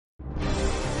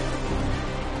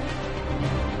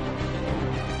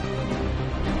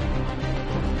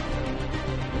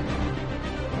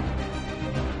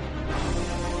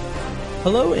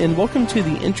Hello and welcome to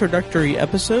the introductory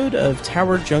episode of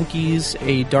Tower Junkies,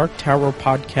 a Dark Tower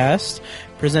podcast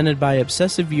presented by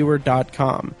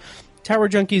ObsessiveViewer.com. Tower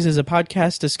Junkies is a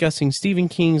podcast discussing Stephen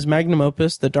King's magnum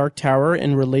opus, The Dark Tower,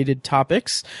 and related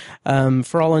topics.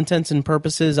 For all intents and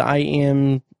purposes, I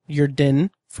am your din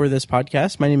for this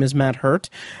podcast. My name is Matt Hurt.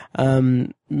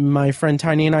 My friend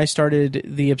Tiny and I started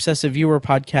the Obsessive Viewer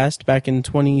podcast back in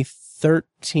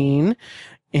 2013,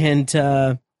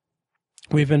 and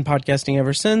we've been podcasting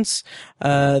ever since.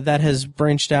 That has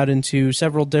branched out into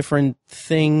several different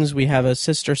things. We have a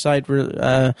sister site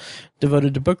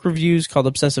devoted to book reviews called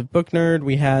Obsessive Book Nerd.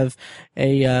 We have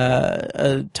Tiny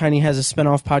has a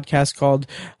spinoff podcast called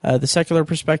The Secular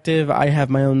Perspective. I have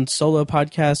my own solo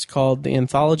podcast called The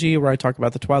Anthology, where I talk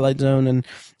about the Twilight Zone and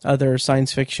other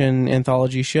science fiction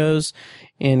anthology shows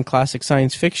in classic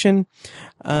science fiction.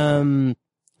 So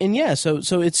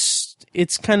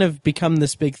it's kind of become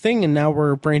this big thing, and now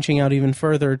we're branching out even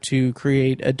further to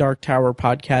create a Dark Tower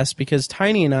podcast because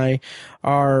Tiny and I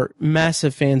are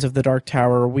massive fans of the Dark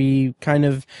Tower. We've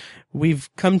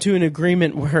come to an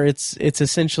agreement where it's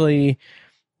essentially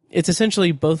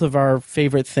both of our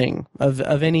favorite thing of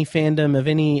any fandom, of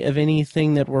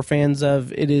anything that we're fans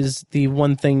of. It is the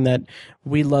one thing that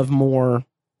we love more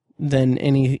than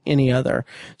any other.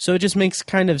 So it just makes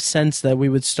kind of sense that we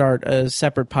would start a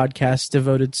separate podcast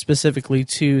devoted specifically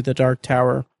to the Dark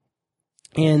Tower.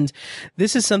 And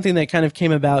this is something that kind of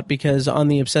came about because on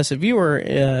the Obsessive Viewer,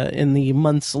 in the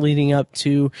months leading up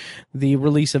to the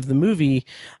release of the movie,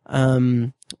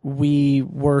 we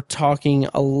were talking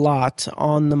a lot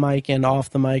on the mic and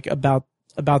off the mic about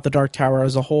the Dark Tower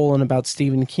as a whole and about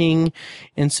Stephen King.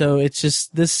 And so it's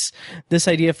just this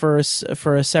idea for a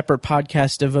separate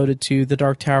podcast devoted to the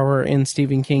Dark Tower and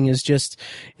Stephen King is just,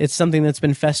 it's something that's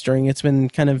been festering. It's been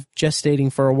kind of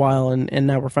gestating for a while, and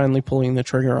now we're finally pulling the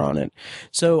trigger on it.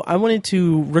 So I wanted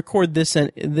to record this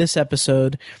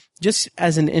episode just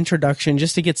as an introduction,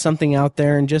 just to get something out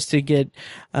there and just to get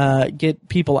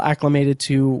people acclimated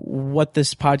to what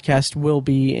this podcast will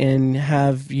be and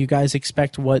have you guys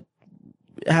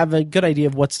have a good idea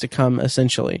of what's to come,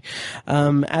 essentially.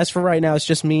 As for right now, it's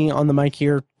just me on the mic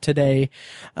here today.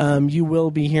 You will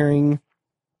be hearing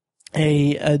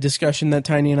a discussion that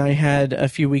Tiny and I had a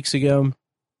few weeks ago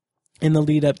in the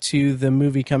lead up to the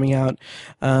movie coming out.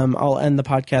 I'll end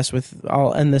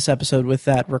this episode with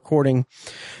that recording,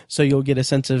 so you'll get a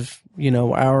sense of,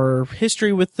 our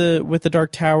history with the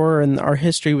Dark Tower and our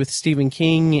history with Stephen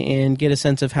King, and get a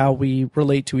sense of how we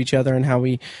relate to each other and how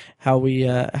we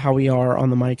are on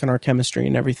the mic and our chemistry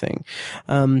and everything.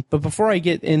 But before I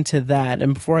get into that,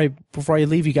 and before I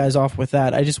leave you guys off with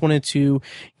that, I just wanted to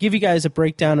give you guys a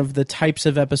breakdown of the types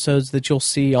of episodes that you'll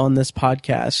see on this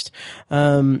podcast.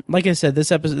 Like I said,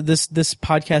 this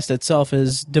podcast itself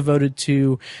is devoted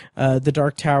to the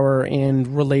Dark Tower and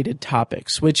related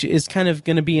topics, which is kind of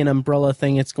going to be an umbrella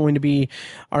thing. It's going to be,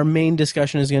 our main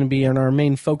discussion is going to be, and our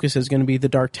main focus is going to be the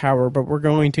Dark Tower, but we're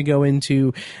going to go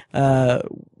into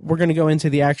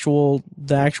the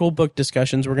actual book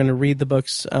discussions. We're going to read the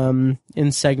books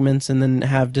in segments and then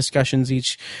have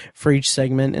discussions for each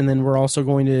segment, and then we're also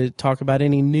going to talk about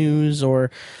any news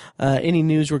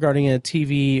regarding a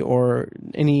TV or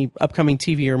any upcoming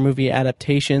TV or movie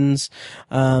adaptations,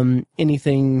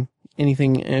 anything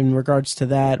in regards to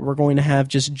that. We're going to have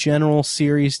just general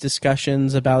series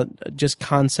discussions about just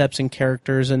concepts and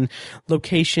characters and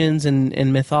locations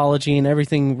and mythology and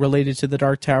everything related to the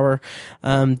Dark Tower.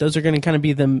 Those are going to kind of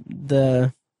be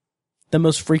the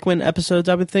most frequent episodes,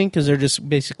 I would think, because they're just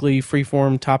basically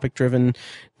freeform, topic-driven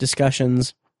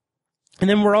discussions. And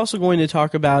then we're also going to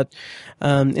talk about,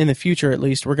 in the future at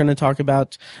least, we're going to talk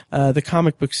about the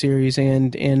comic book series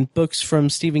and books from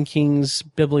Stephen King's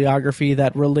bibliography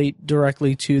that relate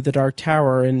directly to the Dark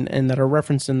Tower and that are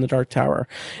referenced in the Dark Tower.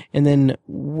 And then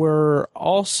we're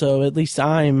also, at least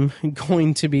I'm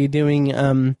going to be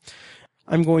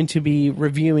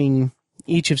reviewing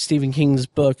each of Stephen King's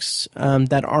books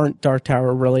that aren't Dark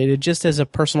Tower related, just as a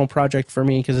personal project for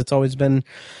me, because it's always been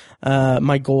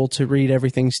my goal to read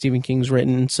everything Stephen King's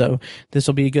written. So this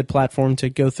will be a good platform to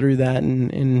go through that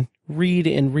and read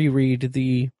and reread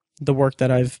the work that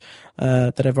I've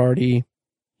already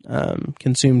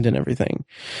consumed and everything.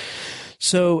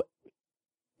 So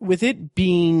with it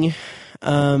being,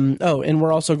 and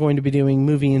we're also going to be doing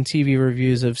movie and TV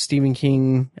reviews of Stephen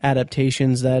King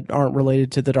adaptations that aren't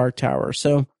related to the Dark Tower.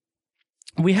 So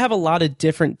we have a lot of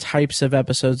different types of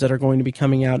episodes that are going to be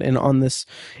coming out and on this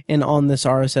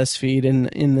RSS feed and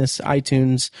in this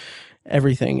iTunes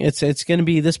everything. It's going to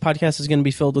be, this podcast is going to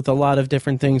be filled with a lot of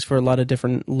different things for a lot of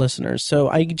different listeners. So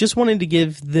I just wanted to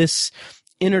give this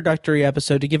introductory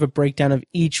episode to give a breakdown of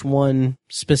each one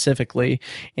specifically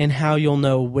and how you'll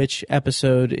know which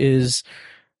episode is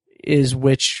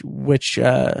which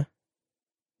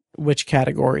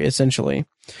category, essentially.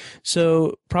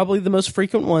 So probably the most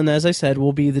frequent one, as I said,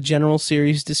 will be the general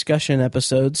series discussion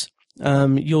episodes.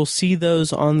 You'll see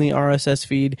those on the RSS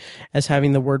feed as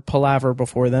having the word Palaver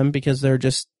before them because they're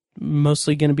just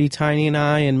mostly going to be Tiny and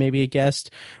I and maybe a guest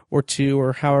or two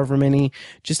or however many,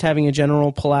 just having a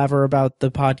general palaver about the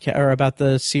podcast or about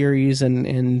the series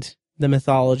and the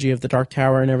mythology of the Dark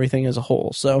Tower and everything as a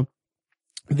whole. So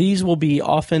these will be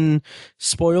often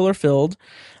spoiler filled,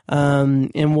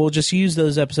 and we'll just use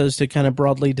those episodes to kind of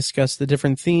broadly discuss the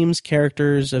different themes,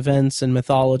 characters, events, and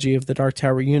mythology of the Dark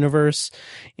Tower universe,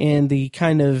 and the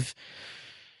kind of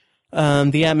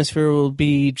the atmosphere will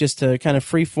be just a kind of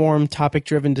free-form,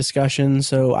 topic-driven discussion.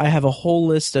 So I have a whole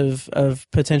list of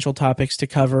potential topics to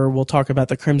cover. We'll talk about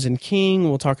the Crimson King.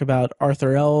 We'll talk about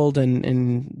Arthur Eld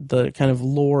and the kind of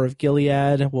lore of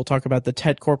Gilead. We'll talk about the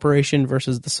Tet Corporation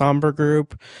versus the Somber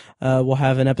Group. We'll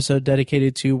have an episode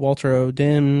dedicated to Walter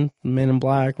O'Dim, Man in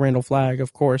Black, Randall Flagg,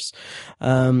 of course.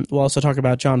 We'll also talk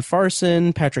about John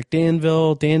Farson, Patrick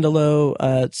Danville,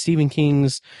 Dandolo, Stephen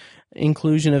King's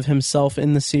inclusion of himself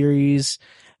in the series.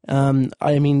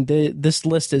 I mean, this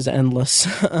list is endless.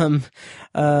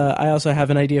 I also have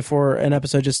an idea for an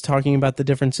episode just talking about the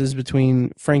differences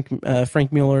between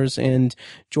Frank Mueller's and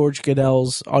George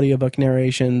Goodell's audiobook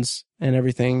narrations and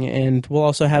everything. And we'll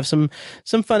also have some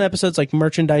fun episodes like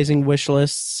merchandising wish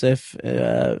lists, if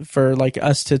for like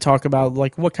us to talk about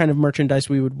like what kind of merchandise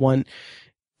we would want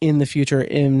in the future,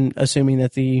 in assuming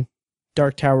that the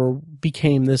Dark Tower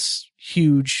became this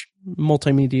huge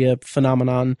multimedia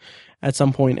phenomenon at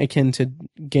some point akin to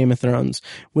Game of Thrones,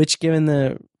 which given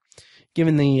how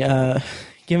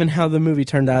the movie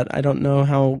turned out, I don't know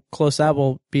how close that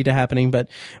will be to happening, but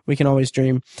we can always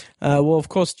dream.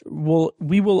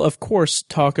 We will of course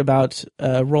talk about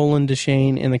Roland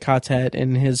Deschain and the quartet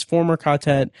and his former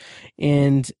quartet,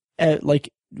 and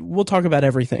we'll talk about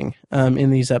everything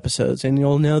in these episodes, and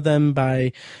you'll know them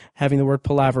by having the word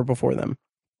palaver before them.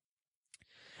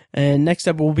 And next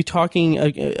up, we'll be talking,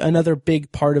 another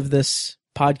big part of this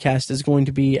podcast is going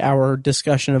to be our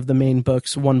discussion of the main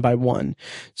books one by one.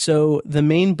 So the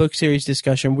main book series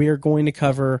discussion, we are going to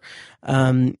cover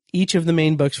each of the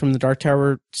main books from the Dark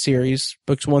Tower series,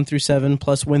 books 1 through 7,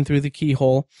 plus Win Through the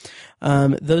Keyhole.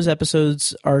 Those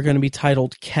episodes are going to be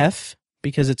titled Kef,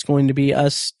 because it's going to be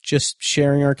us just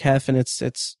sharing our Kef, and it's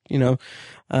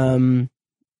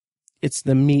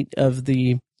the meat of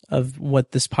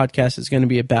what this podcast is going to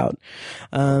be about.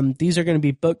 These are going to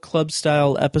be book club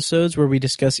style episodes where we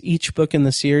discuss each book in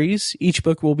the series. Each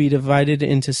book will be divided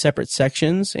into separate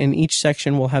sections, and each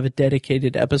section will have a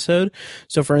dedicated episode.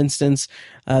 So for instance,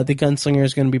 The Gunslinger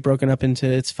is going to be broken up into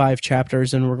its 5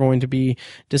 chapters, and we're going to be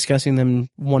discussing them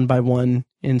one by one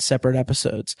in separate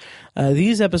episodes.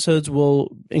 These episodes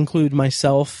will include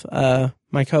myself, my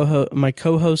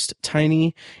co-host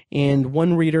Tiny, and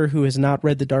one reader who has not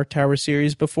read the Dark Tower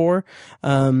series before.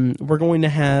 We're going to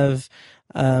have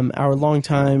our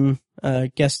longtime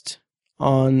guest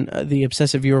on the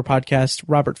Obsessive Viewer podcast,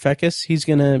 Robert Feckus. He's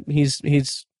gonna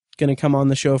come on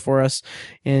the show for us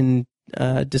and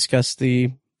discuss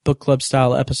the book club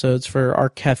style episodes for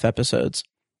our Kef episodes.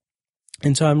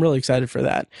 And so I'm really excited for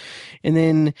that. And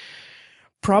then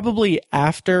probably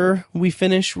after we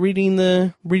finish reading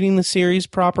the series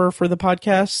proper for the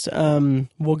podcast,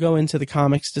 we'll go into the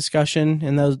comics discussion,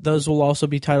 and those will also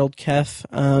be titled Kef.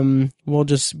 We'll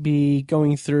just be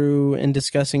going through and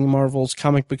discussing Marvel's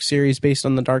comic book series based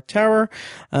on the Dark Tower.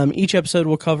 Each episode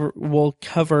will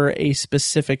cover a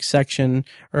specific section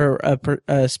or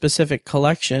a specific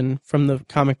collection from the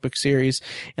comic book series,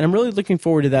 and I'm really looking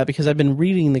forward to that because I've been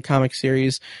reading the comic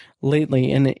series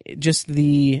lately, and just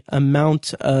the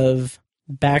amount of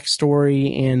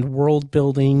backstory and world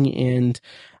building and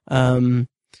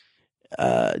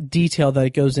detail that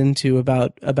it goes into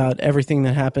about everything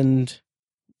that happened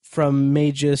from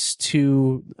Magus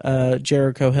to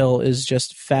Jericho Hill is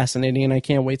just fascinating, and I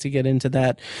can't wait to get into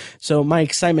that. So my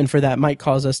excitement for that might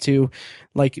cause us to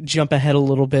jump ahead a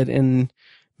little bit and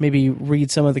maybe read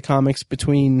some of the comics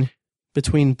between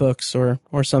books or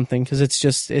something, because it's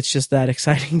just that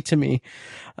exciting to me.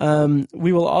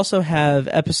 We will also have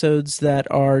episodes that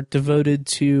are devoted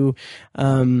to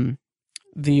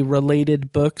the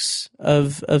related books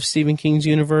of Stephen King's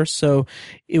universe. So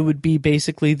it would be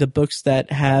basically the books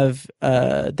that have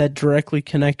that directly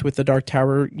connect with the Dark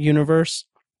Tower universe.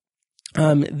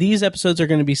 These episodes are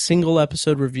going to be single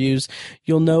episode reviews.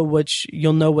 You'll know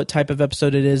what type of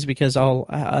episode it is because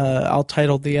I'll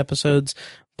title the episodes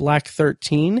Black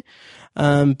 13.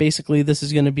 Basically, this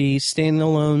is going to be these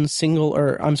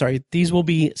will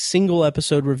be single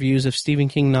episode reviews of Stephen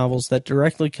King novels that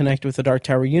directly connect with the Dark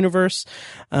Tower universe.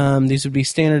 These would be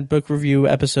standard book review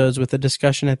episodes with a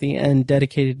discussion at the end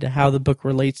dedicated to how the book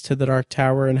relates to the Dark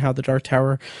Tower and how the Dark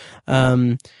Tower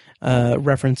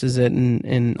references it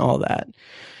and all that.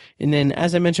 And then,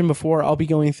 as I mentioned before, I'll be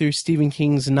going through Stephen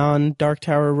King's non-Dark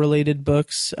Tower related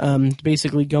books,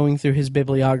 basically going through his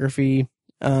bibliography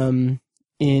in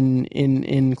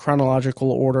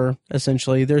chronological order.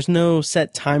 Essentially, there's no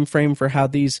set time frame for how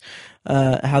these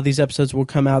episodes will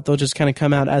come out. They'll just kind of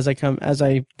come out as I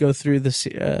go through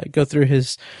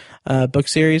his book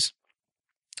series.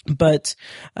 But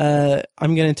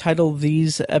I'm going to title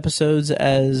these episodes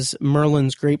as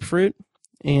Merlin's Grapefruit.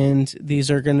 And these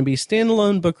are going to be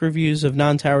standalone book reviews of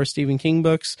non-Tower Stephen King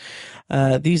books.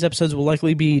 These episodes will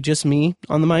likely be just me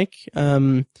on the mic,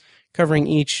 covering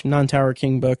each non-Tower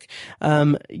King book.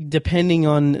 Depending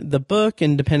on the book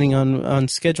and depending on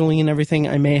scheduling and everything,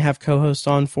 I may have co-hosts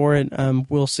on for it.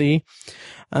 We'll see.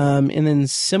 And then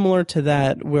similar to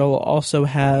that, we'll also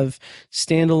have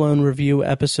standalone review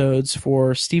episodes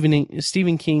for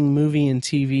Stephen King movie and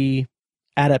TV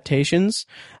adaptations.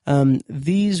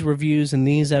 These reviews and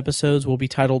these episodes will be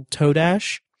titled Toe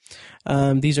Dash.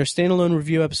 These are standalone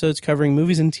review episodes covering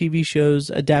movies and TV shows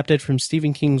adapted from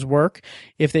Stephen King's work.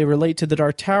 If they relate to the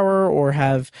Dark Tower or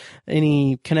have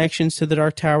any connections to the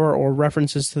Dark Tower or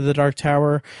references to the Dark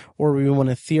Tower, or we want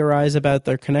to theorize about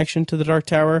their connection to the Dark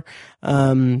Tower,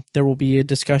 there will be a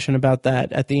discussion about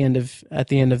that at the end of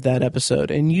that episode.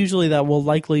 And usually that will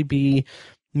likely be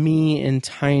me and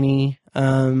Tiny.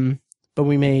 But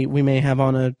we may have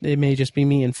it may just be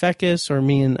me and Fecus or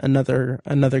me and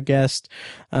another guest.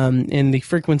 And the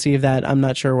frequency of that, I'm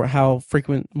not sure how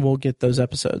frequent we'll get those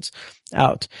episodes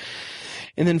out.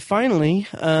 And then finally,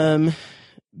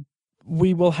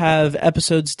 we will have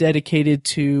episodes dedicated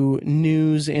to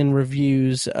news and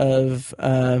reviews of,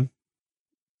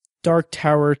 Dark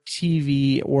Tower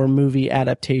TV or movie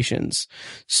adaptations.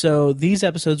 So these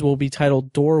episodes will be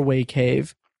titled Doorway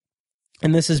Cave.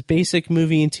 And this is basic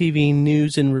movie and TV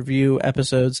news and review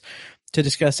episodes to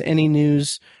discuss any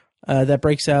news that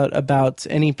breaks out about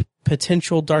any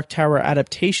potential Dark Tower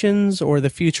adaptations or the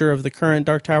future of the current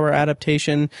Dark Tower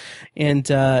adaptation, and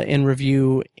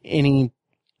review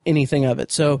anything of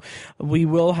it. So we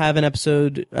will have an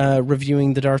episode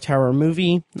reviewing the Dark Tower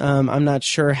movie. I'm not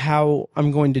sure how I'm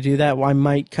going to do that. I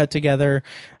might cut together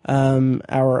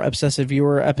our Obsessive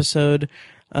Viewer episodes.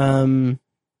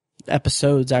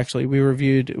 Actually,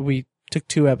 we took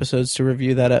 2 episodes to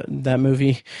review that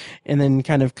movie, and then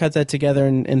kind of cut that together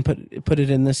and put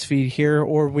it in this feed here,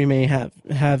 or we may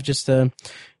have just a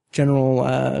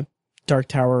general Dark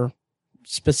Tower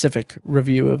specific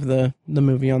review of the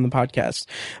movie on the podcast.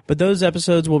 But those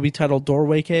episodes will be titled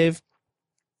Doorway Cave.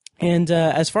 And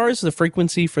as far as the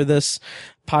frequency for this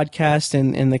podcast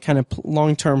and the kind of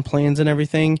long-term plans and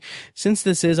everything, since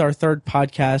this is our 3rd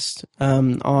podcast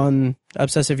on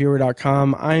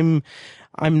ObsessiveViewer.com, I'm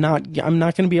not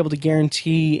going to be able to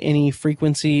guarantee any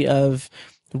frequency of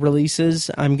releases.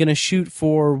 I'm going to shoot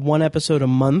for 1 episode a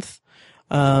month.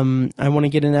 I want to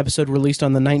get an episode released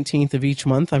on the 19th of each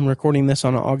month. I'm recording this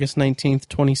on August 19th,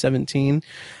 2017.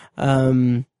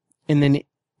 And then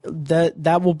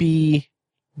that will be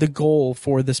the goal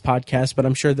for this podcast, but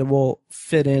I'm sure that we'll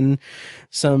fit in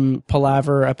some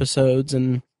Palaver episodes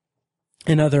and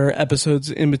other episodes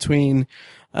in between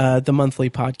the monthly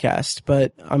podcast.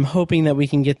 But I'm hoping that we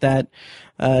can get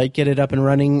it up and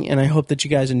running, and I hope that you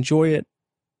guys enjoy it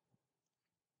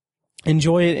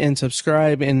and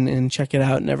subscribe and check it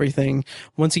out and everything.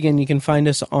 Once again, you can find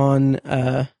us on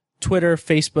Twitter,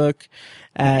 Facebook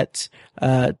at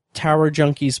Tower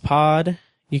Junkies Pod.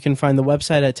 You can find the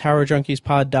website at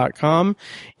towerjunkiespod.com,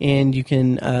 and you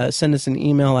can send us an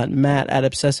email at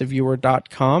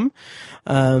matt@obsessiveviewer.com.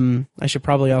 I should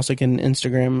probably also get an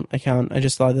Instagram account. I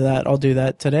just thought of that. I'll do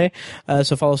that today.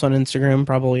 So follow us on Instagram,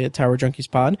 probably at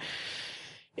towerjunkiespod.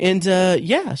 And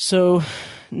so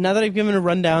now that I've given a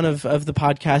rundown of the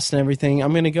podcast and everything,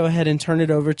 I'm going to go ahead and turn it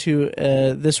over to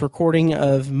this recording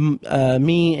of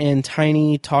me and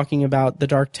Tiny talking about the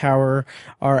Dark Tower,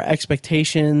 our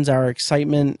expectations, our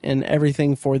excitement, and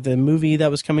everything for the movie that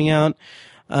was coming out,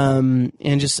 and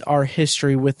just our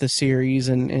history with the series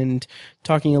and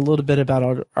talking a little bit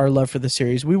about our love for the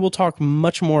series. We will talk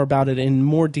much more about it in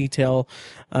more detail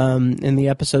in the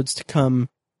episodes to come.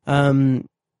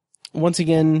 Once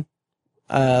again,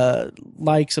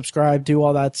 like, subscribe, do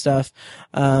all that stuff.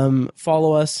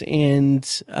 Follow us,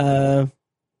 and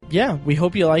we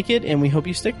hope you like it, and we hope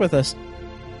you stick with us.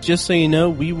 just so you know,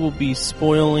 we will be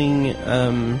spoiling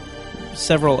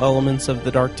several elements of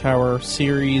the Dark Tower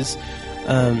series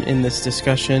in this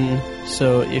discussion.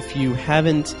 So if you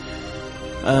haven't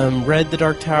read the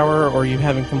Dark Tower, or you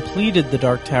haven't completed the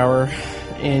Dark Tower,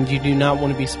 and you do not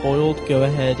want to be spoiled, go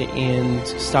ahead and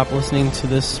stop listening to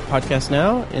this podcast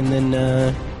now, and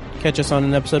then catch us on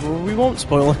an episode where we won't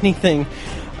spoil anything.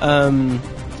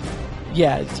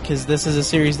 Yeah, because this is a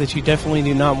series that you definitely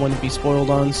do not want to be spoiled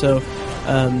on. So,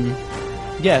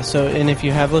 yeah. So, and if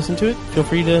you have listened to it, feel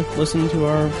free to listen to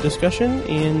our discussion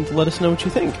and let us know what you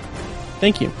think.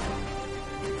 Thank you.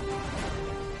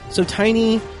 So,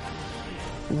 Tiny,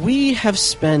 we have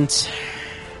spent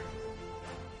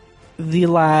the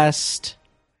last.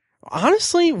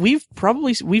 Honestly, we've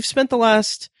spent the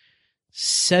last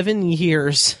 7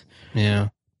 years,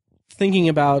 thinking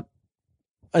about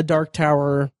a Dark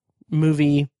Tower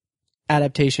movie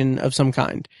adaptation of some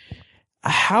kind.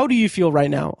 How do you feel right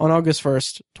now on August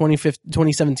 1st,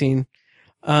 2017?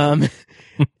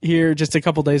 Here, just a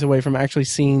couple days away from actually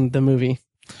seeing the movie.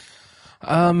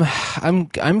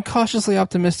 I'm cautiously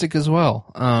optimistic as well.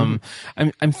 I'm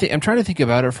trying to think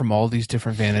about it from all these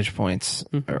different vantage points,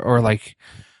 or like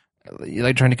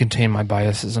trying to contain my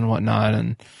biases and whatnot.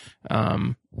 And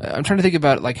I'm trying to think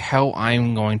about like how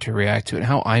I'm going to react to it, and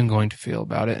how I'm going to feel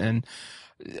about it. And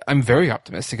I'm very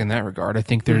optimistic in that regard. I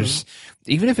think there's,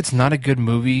 even if it's not a good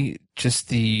movie, just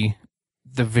the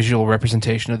visual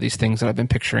representation of these things that I've been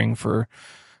picturing for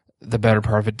the better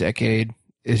part of a decade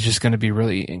is just going to be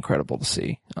really incredible to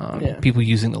see. People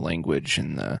using the language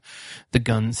and the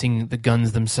guns, seeing the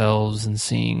guns themselves, and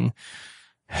seeing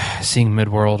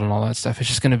Midworld and all that stuff. It's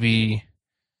just going to be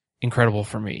incredible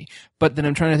for me. But then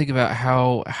I'm trying to think about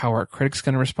how our critics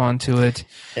going to respond to it,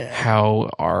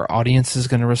 how our audience is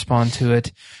going to respond to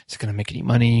it. Is it going to make any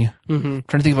money? Trying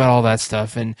to think about all that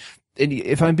stuff. And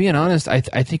if I'm being honest, I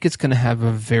think it's going to have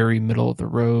a very middle of the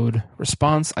road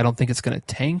response. I don't think it's going to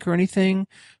tank or anything,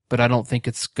 but I don't think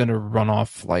it's going to run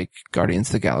off like Guardians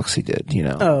of the Galaxy did, you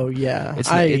know? Oh yeah.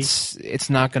 It's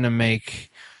not going to make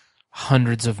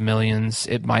hundreds of millions.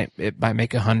 It might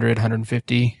make 100,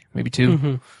 150, maybe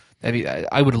 2.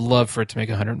 I would love for it to make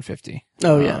 150.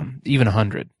 Oh yeah, even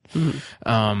 100.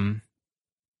 And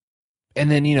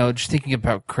then just thinking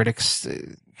about critics,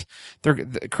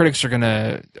 the critics are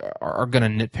gonna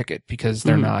nitpick it because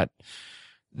they're not.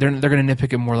 They're gonna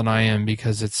nitpick it more than I am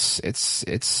because it's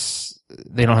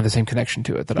they don't have the same connection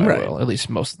to it that I will. At least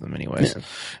most of them, anyways.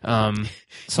 Yeah.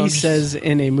 So he says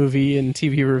in a movie and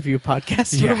TV review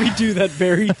podcast where we do that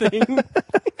very thing.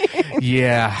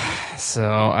 Yeah. So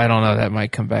I don't know. That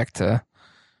might come back to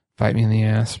bite me in the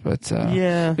ass, but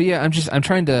yeah. I'm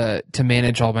trying to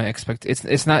manage all my expectations.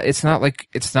 It's not like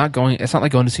going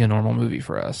to see a normal movie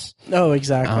for us. Oh,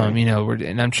 exactly.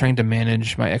 And I'm trying to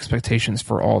manage my expectations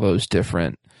for all those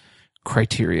different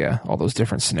criteria, all those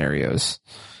different scenarios.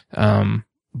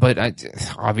 But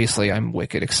obviously I'm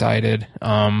wicked excited.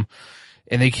 And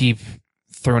they keep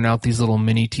throwing out these little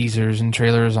mini teasers and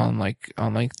trailers on the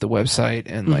website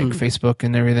and like Facebook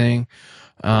and everything.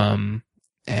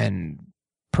 And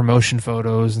promotion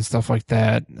photos and stuff like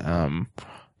that.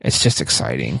 It's just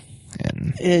exciting.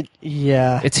 And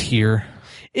it's here.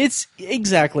 It's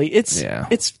exactly. It's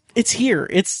here.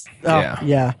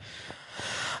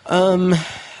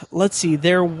 Let's see.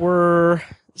 There were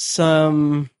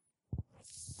some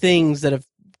things that have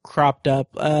cropped up.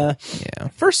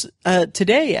 First,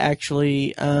 today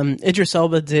actually, Idris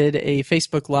Elba did a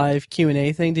Facebook Live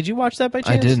Q&A thing. Did you watch that by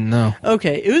chance? I didn't know.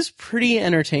 Okay, it was pretty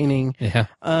entertaining. Yeah.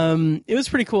 It was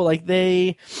pretty cool. Like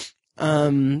the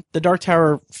Dark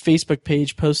Tower Facebook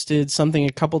page posted something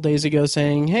a couple days ago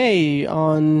saying, "Hey,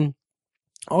 on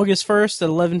August 1st at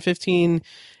 11:15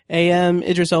 a.m.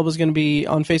 Idris Elba is going to be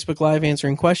on Facebook Live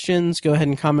answering questions. Go ahead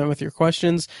and comment with your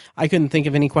questions." I couldn't think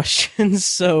of any questions,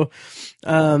 so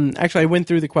actually I went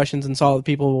through the questions and saw that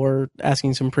people were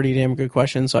asking some pretty damn good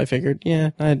questions, so I figured,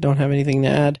 I don't have anything to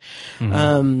add.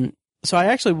 So I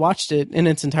actually watched it in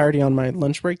its entirety on my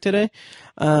lunch break today.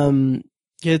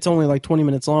 It's only like 20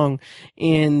 minutes long,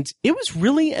 and it was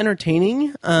really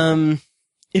entertaining.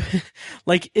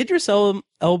 Like Idris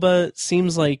Elba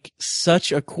seems like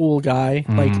such a cool guy,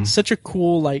 like such a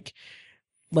cool, like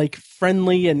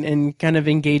friendly and kind of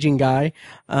engaging guy.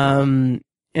 And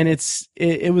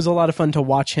it was a lot of fun to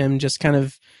watch him just kind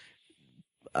of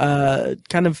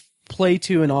play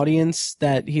to an audience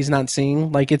that he's not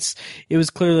seeing. Like it was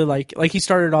clearly like he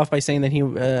started off by saying that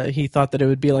he thought that it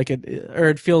would be like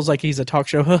it feels like he's a talk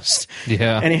show host.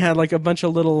 Yeah. And he had like a bunch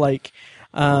of little like,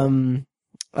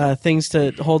 things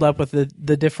to hold up with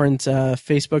the different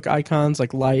Facebook icons,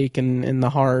 like and the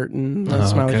heart and the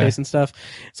smiley face and stuff.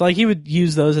 So like he would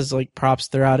use those as like props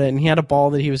throughout it, and he had a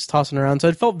ball that he was tossing around, so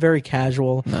it felt very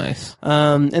casual. Nice.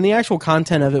 And the actual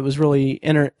content of it was really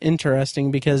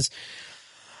interesting because,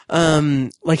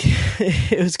 like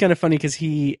it was kind of funny because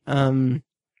he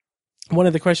one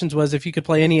of the questions was, if you could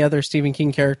play any other Stephen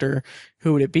King character,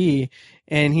 who would it be?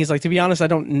 And he's like, to be honest, I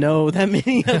don't know that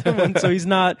many other ones. So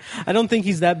I don't think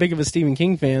he's that big of a Stephen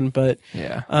King fan, but he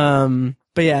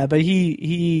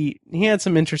had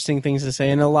some interesting things to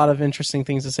say, and a lot of interesting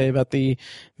things to say about the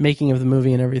making of the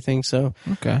movie and everything. So,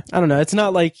 okay. I don't know. It's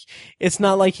not like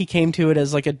he came to it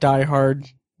as like a diehard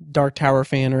Dark Tower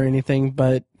fan or anything,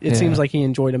 but it seems like he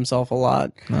enjoyed himself a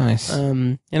lot. Nice.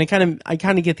 And I kind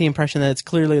of get the impression that it's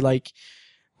clearly like,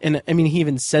 and I mean, he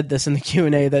even said this in the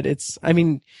Q&A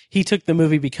that he took the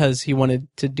movie because he wanted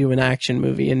to do an action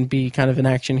movie and be kind of an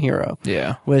action hero.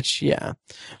 Yeah. Which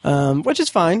is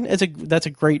fine. That's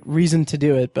a great reason to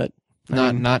do it, but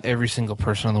not every single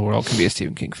person in the world can be a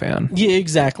Stephen King fan. Yeah,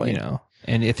 exactly. You know,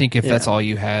 and I think if that's all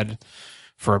you had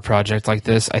for a project like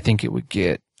this, I think it would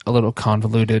get a little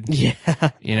convoluted. Yeah.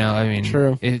 You know, I mean,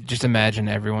 true. Just imagine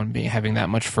everyone having that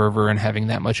much fervor and having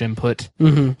that much input.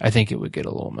 Mm-hmm. I think it would get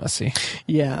a little messy.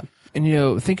 Yeah. And, you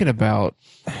know, thinking about,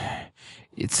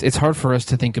 it's hard for us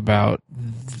to think about,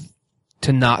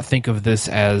 to not think of this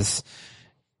as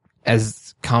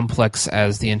complex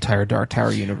as the entire Dark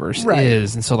Tower universe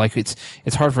is. And so, like, it's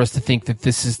hard for us to think that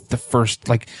this is the first,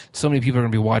 like, so many people are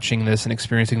going to be watching this and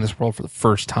experiencing this world for the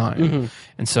first time. Mm-hmm.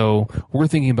 And so we're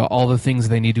thinking about all the things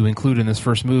they need to include in this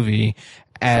first movie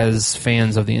as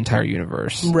fans of the entire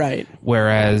universe. Right.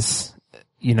 Whereas,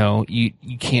 you know, you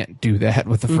can't do that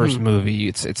with the first movie.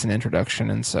 It's an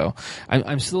introduction. And so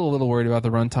I'm still a little worried about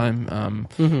the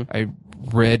runtime. I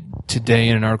read today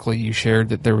in an article you shared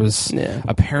that there was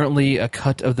apparently a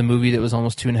cut of the movie that was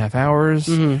almost 2.5 hours,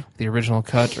 the original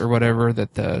cut or whatever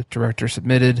that the director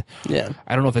submitted. Yeah.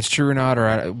 I don't know if it's true or not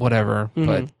or whatever,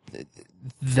 but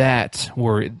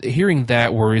hearing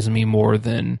that worries me more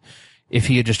than if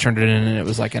he had just turned it in and it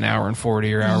was like an hour and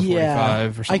 40 or hour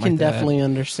 45 or something. I can definitely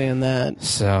understand that.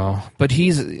 So, but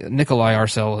Nikolai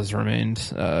Arcel has remained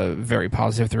very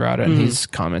positive throughout it, and he's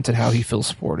commented how he feels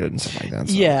supported and stuff like that.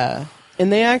 So. Yeah.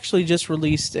 And they actually just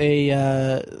released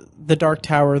the Dark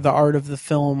Tower, The Art of the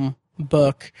Film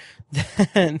book.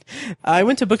 I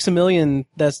went to Books A Million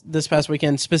this past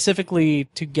weekend specifically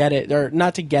to get it, or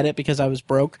not to get it because I was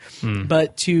broke,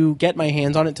 but to get my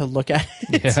hands on it to look at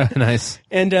it. Yeah, nice.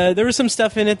 And there was some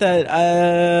stuff in it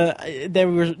that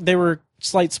they were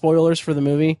slight spoilers for the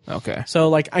movie. Okay. So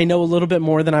like I know a little bit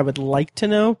more than I would like to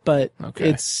know, but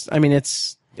it's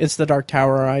the Dark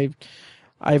Tower.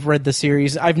 I've read the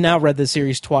series. I've now read the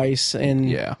series twice, and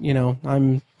you know,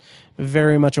 I'm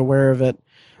very much aware of it,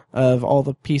 of all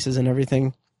the pieces and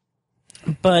everything.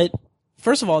 But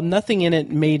first of all, nothing in it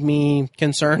made me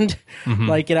concerned.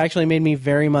 Like it actually made me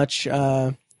very much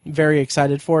very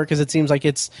excited for it, because it seems like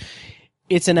it's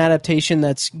an adaptation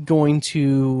that's going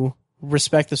to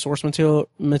respect the source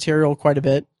material quite a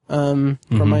bit. From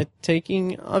my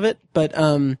taking of it, but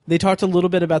they talked a little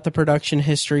bit about the production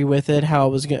history with it, how it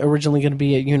was originally going to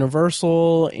be at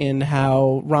Universal, and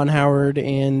how Ron Howard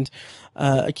and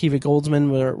Akiva Goldsman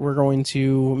were going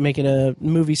to make it a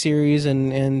movie series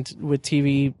and with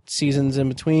TV seasons in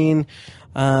between,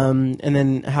 and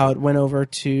then how it went over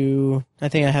to, I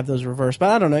think I have those reversed, but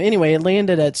I don't know. Anyway, it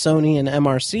landed at Sony and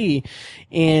MRC,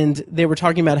 and they were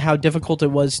talking about how difficult it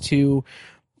was to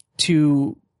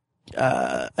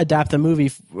adapt the movie,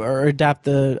 or adapt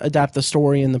the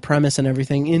story and the premise and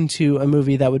everything into a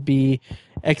movie that would be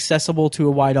accessible to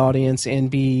a wide audience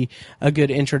and be a good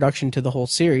introduction to the whole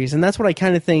series. And that's what I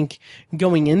kind of think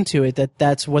going into it,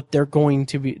 that's what they're going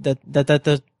to be,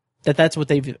 that's what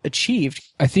they've achieved.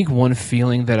 I think one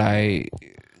feeling that I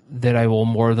will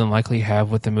more than likely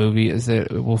have with the movie is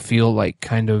that it will feel like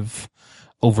kind of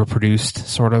overproduced,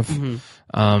 sort of.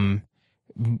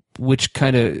 Which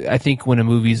kind of, I think when a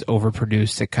movie's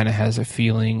overproduced, it kind of has a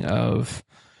feeling of,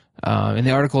 in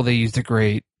the article they used a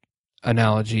great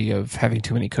analogy of having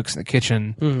too many cooks in the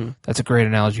kitchen. That's a great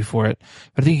analogy for it.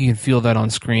 But I think you can feel that on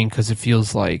screen, because it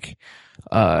feels like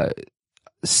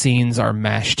scenes are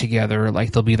mashed together.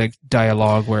 Like there'll be like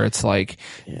dialogue where it's like,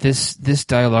 this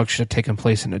dialogue should have taken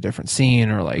place in a different scene,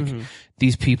 or like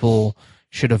these people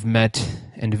should have met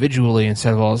individually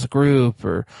instead of all as a group,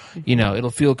 or, you know, it'll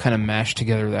feel kind of mashed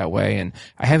together that way. And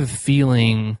I have a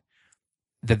feeling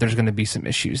that there's going to be some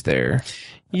issues there.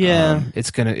 Yeah.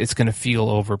 It's gonna feel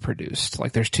overproduced.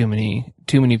 Like there's too many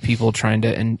people trying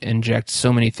to inject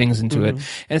so many things into it, and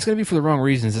it's gonna be for the wrong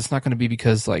reasons. It's not gonna be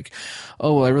because like,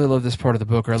 oh, well, I really love this part of the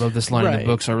book, or I love this line in the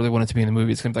book, so I really want it to be in the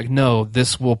movie. It's gonna be like, no,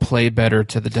 this will play better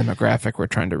to the demographic we're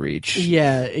trying to reach.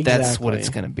 Yeah, exactly. That's what it's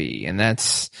gonna be, and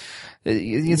that's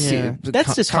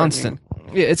that's constant.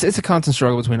 Yeah, it's a constant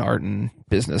struggle between art and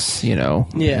business, you know.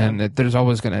 Yeah, and there's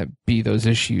always gonna be those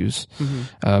issues,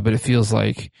 but it feels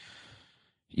like,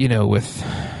 you know, with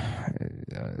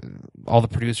all the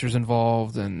producers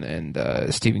involved and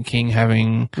Stephen King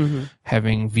having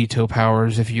veto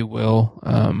powers, if you will,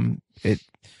 it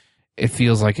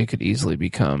feels like it could easily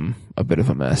become a bit of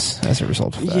a mess as a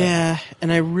result of that. Yeah,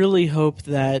 and I really hope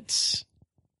that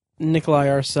Nikolai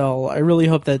Arcel, I really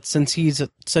hope that since he's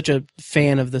such a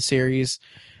fan of the series,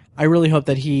 I really hope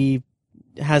that he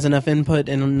has enough input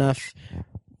and enough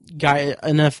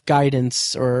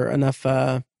guidance or enough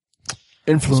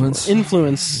influence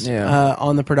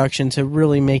on the production to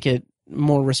really make it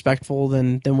more respectful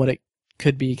than what it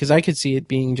could be, because I could see it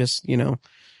being just you know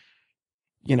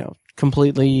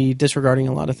completely disregarding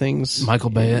a lot of things. Michael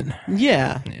Bay.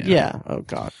 Yeah. Oh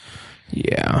God.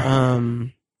 Yeah.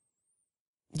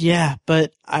 Yeah,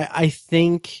 but I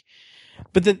think,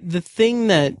 but the thing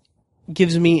that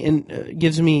gives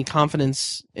me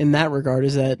confidence in that regard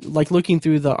is that, like, looking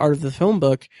through the Art of the Film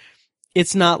book,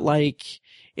 it's not like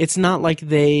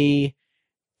they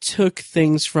took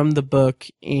things from the book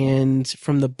and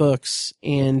from the books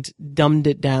and dumbed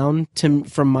it down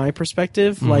from my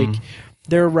perspective. Like,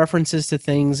 there are references to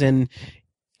things and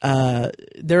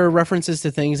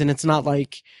it's not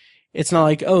like,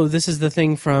 oh, this is the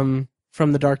thing from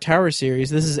the Dark Tower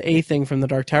series. This is a thing from the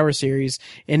Dark Tower series.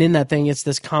 And in that thing, it's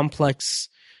this complex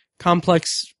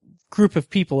group of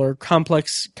people or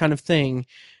complex kind of thing.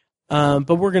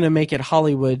 But we're going to make it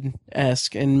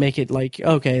Hollywood-esque and make it like,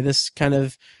 okay, this kind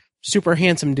of super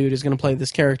handsome dude is going to play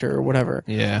this character or whatever.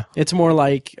 Yeah. It's more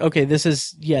like, okay,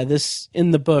 this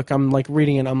in the book, I'm like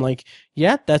reading it. I'm like,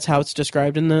 yeah, that's how it's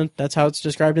described in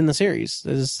the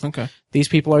series. Okay. These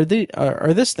people are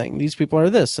this thing. These people are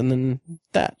this, and then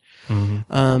that.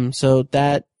 So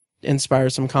that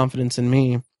inspires some confidence in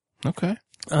me. Okay.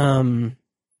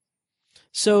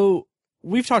 So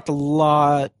we've talked a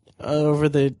lot over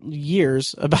the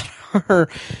years about our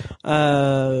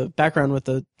background with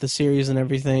the series and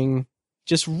everything.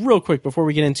 Just real quick before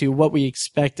we get into what we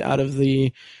expect out of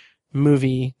the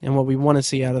movie and what we want to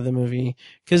see out of the movie,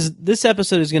 because this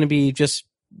episode is going to be just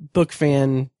book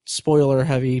fan spoiler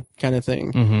heavy kind of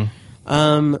thing.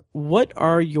 What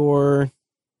are your,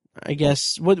 I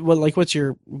guess, what's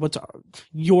your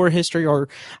history, or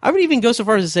I would even go so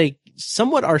far as to say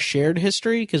somewhat our shared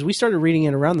history, because we started reading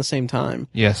it around the same time.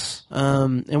 Yes.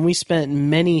 And we spent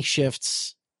many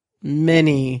shifts,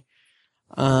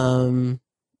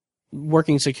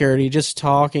 working security, just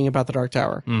talking about the Dark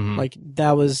Tower. Like,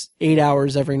 that was 8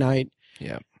 hours every night.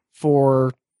 Yeah.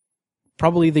 For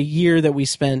probably the year that we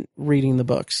spent reading the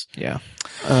books. Yeah.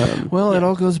 Well, it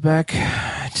all goes back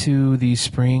to the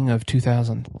spring of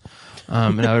 2000.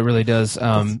 No, it really does.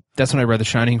 That's when I read The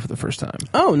Shining for the first time.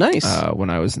 Oh, nice. When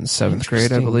I was in 7th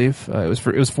grade, I believe. It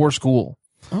was for school.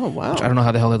 Oh, wow. I don't know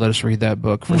how the hell they let us read that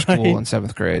book for school in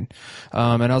 7th grade.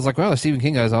 And I was like, wow, the Stephen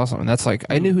King guy is awesome. And that's like,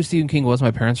 I knew who Stephen King was.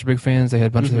 My parents were big fans. They had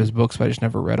a bunch of his books, but I just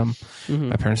never read them.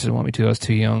 My parents didn't want me to. I was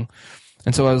too young.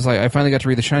 And so I was like, I finally got to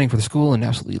read The Shining for the school and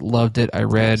absolutely loved it. I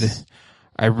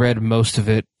read most of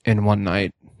it in one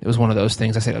night. It was one of those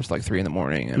things. I stayed up to like 3 a.m.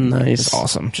 and it was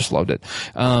awesome. Just loved it.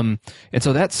 And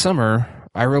so that summer,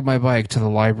 I rode my bike to the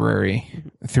library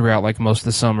throughout like most of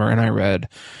the summer, and I read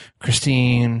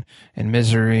Christine and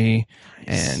Misery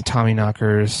and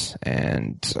Tommyknockers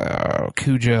and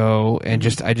Cujo, and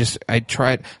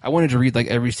I wanted to read like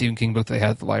every Stephen King book they had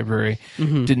at the library.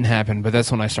 Didn't happen, but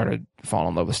that's when I started falling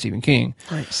in love with Stephen King.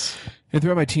 Nice. And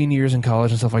throughout my teen years in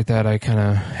college and stuff like that, I kind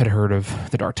of had heard of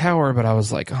The Dark Tower, but I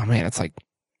was like, oh man, it's like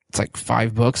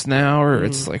 5 books now, or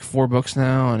it's like 4 books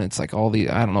now, and it's like I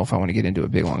don't know if I want to get into a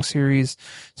big long series.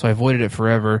 So I avoided it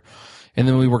forever. And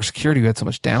then when we worked security, we had so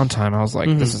much downtime. I was like,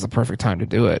 this is the perfect time to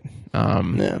do it.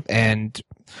 And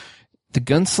The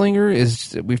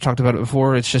Gunslinger we've talked about it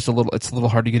before. It's a little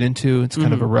hard to get into. It's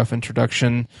kind of a rough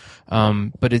introduction.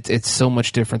 But it's so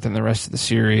much different than the rest of the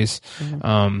series.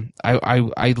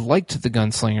 I liked The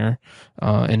Gunslinger,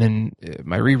 and in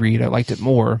my reread, I liked it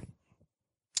more.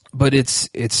 But it's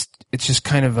just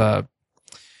kind of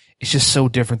it's just so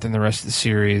different than the rest of the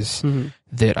series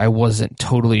that I wasn't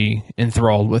totally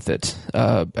enthralled with it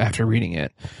after reading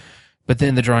it. But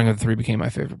then The Drawing of the Three became my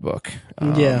favorite book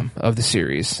of the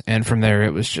series. And from there,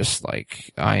 it was just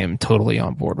like, I am totally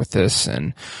on board with this.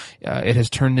 And it has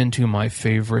turned into my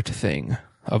favorite thing.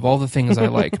 Of all the things I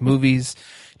like, movies,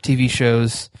 TV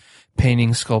shows,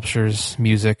 painting, sculptures,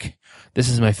 music, this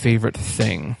is my favorite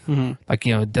thing. Mm-hmm.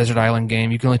 Like, Desert Island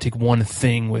game, you can only take one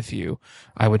thing with you.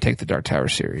 I would take the Dark Tower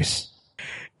series.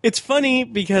 It's funny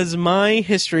because my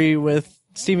history with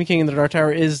Stephen King and the Dark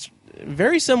Tower is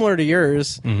very similar to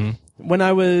yours. Mm-hmm. When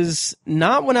I was in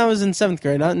 7th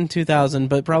grade, not in 2000,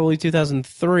 but probably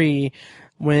 2003,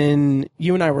 when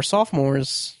you and I were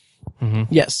sophomores.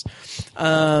 Mm-hmm. Yes.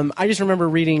 I just remember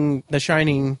reading The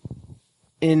Shining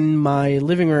in my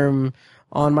living room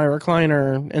on my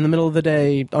recliner in the middle of the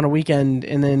day on a weekend,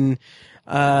 and then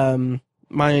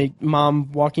my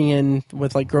mom walking in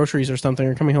with like groceries or something,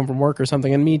 or coming home from work or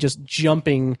something, and me just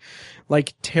jumping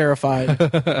like terrified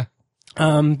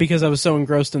because I was so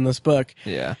engrossed in this book.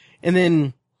 Yeah. And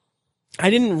then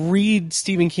I didn't read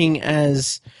Stephen King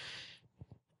as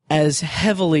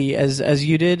heavily as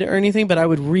you did or anything, but I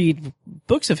would read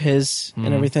books of his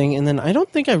and everything. And then I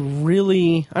don't think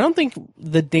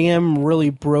the dam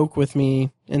really broke with me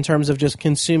in terms of just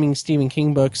consuming Stephen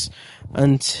King books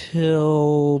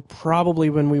until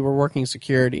probably when we were working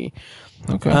security.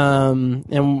 Okay.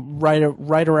 And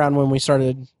right around when we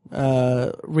started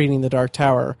reading The Dark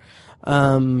Tower.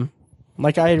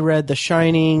 Like I had read The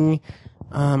Shining.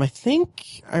 I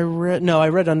think I read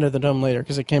Under the Dome later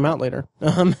because it came out later.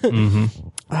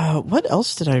 What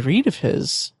else did I read of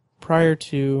his prior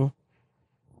to?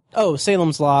 Oh,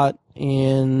 Salem's Lot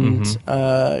and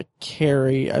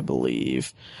Carrie, I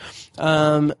believe.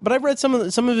 But I've read some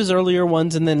of his earlier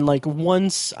ones, and then like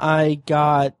once I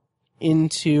got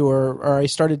into or I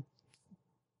started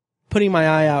putting my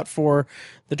eye out for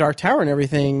The Dark Tower and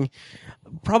everything.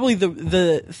 Probably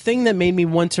the thing that made me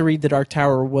want to read The Dark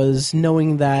Tower was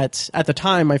knowing that at the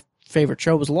time my favorite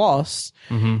show was Lost,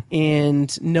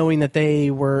 and knowing that they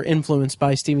were influenced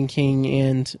by Stephen King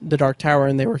and The Dark Tower,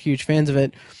 and they were huge fans of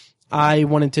it. I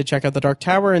wanted to check out The Dark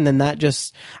Tower, and then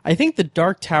I think The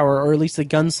Dark Tower, or at least The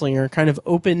Gunslinger, kind of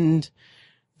opened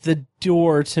the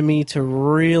door to me to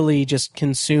really just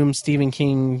consume Stephen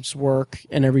King's work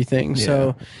and everything. Yeah.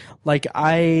 So, like,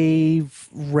 I've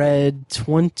read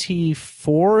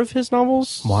 24 of his novels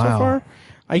so far.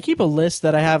 I keep a list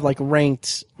that I have, like,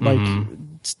 ranked, like,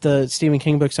 the Stephen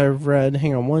King books I've read.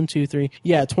 Hang on, 1, 2, 3.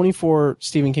 Yeah, 24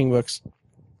 Stephen King books.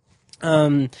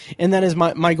 And that is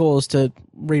my goal is to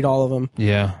read all of them.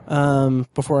 Yeah.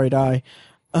 Before I die.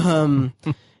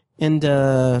 And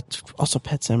also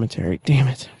Pet Sematary. Damn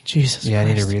it. Jesus Yeah,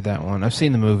 Christ. I need to read that one. I've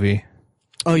seen the movie.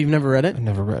 Oh, you've never read it? I've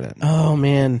never read it. Oh,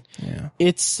 man. Yeah.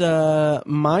 It's,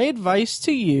 my advice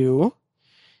to you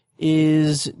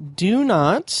is do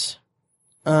not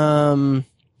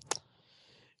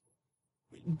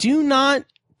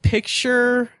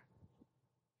picture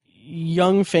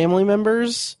young family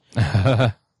members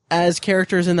as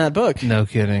characters in that book. No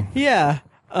kidding. Yeah.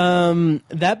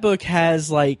 That book has,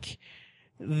 like,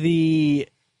 it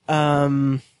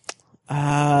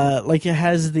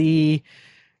has the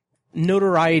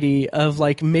notoriety of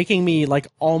like making me like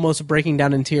almost breaking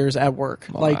down in tears at work.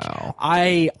 Wow. Like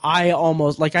I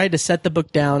almost like I had to set the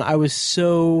book down.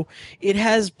 It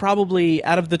has probably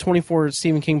out of the 24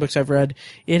 Stephen King books I've read,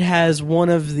 it has one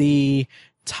of the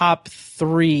top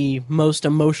 3 most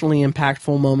emotionally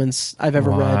impactful moments I've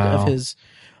ever read of his.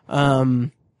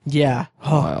 Yeah.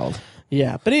 Wild.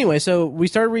 Yeah, but anyway, so we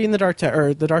started reading the Dark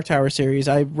Tower series.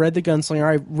 I read The Gunslinger.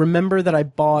 I remember that I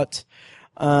bought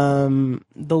the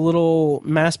little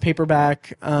mass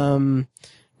paperback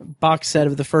box set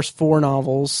of the first 4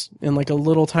 novels in like a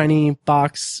little tiny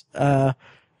box and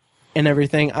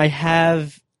everything. I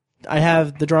have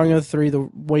The Drawing of the Three, The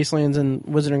Wastelands, and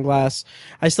Wizard and Glass.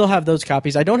 I still have those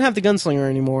copies. I don't have The Gunslinger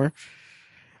anymore.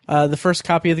 The first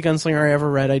copy of The Gunslinger I ever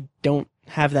read, I don't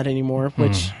have that anymore,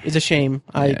 which is a shame.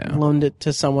 I loaned it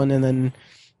to someone, and then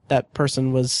that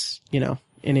person was,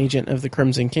 an agent of the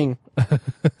Crimson King.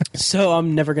 So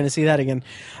I'm never going to see that again.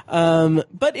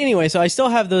 But anyway, so I still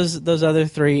have those other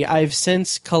 3. I've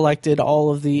since collected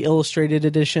all of the illustrated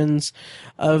editions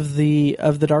of the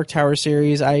Dark Tower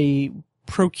series. I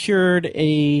procured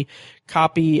a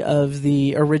copy of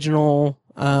the original,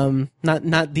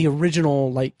 not the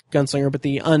original like Gunslinger, but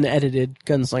the unedited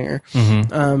Gunslinger,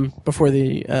 before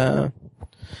the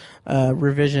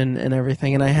revision and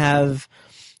everything. And I have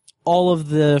all of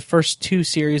the first 2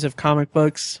 series of comic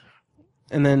books,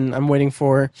 and then I'm waiting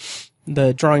for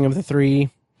the Drawing of the Three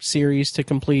series to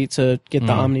complete to get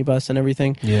the omnibus and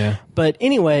everything. Yeah. But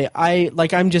anyway,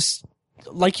 I'm just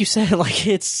like you said, like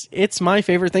it's my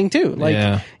favorite thing too.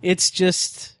 Like it's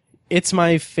just it's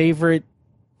my favorite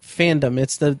fandom.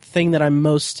 It's the thing that I'm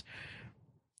most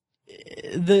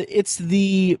it's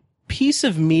the piece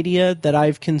of media that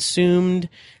I've consumed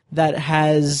that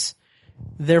has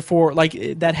therefore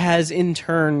that has in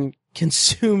turn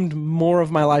consumed more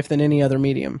of my life than any other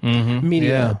media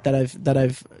that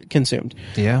I've consumed.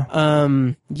 Yeah.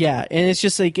 And it's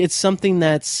just like it's something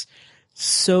that's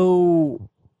so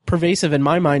pervasive in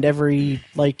my mind every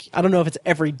I don't know if it's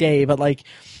every day, but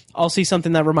I'll see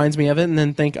something that reminds me of it and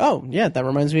then think, oh yeah, that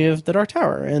reminds me of the Dark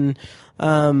Tower. And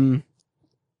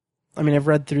I mean, I've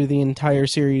read through the entire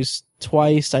series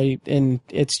twice. And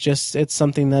it's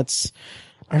something that's,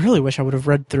 I really wish I would have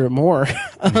read through it more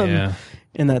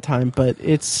in that time, but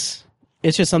it's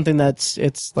just something that's,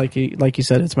 it's like you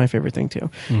said, it's my favorite thing too.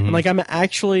 And I'm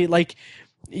actually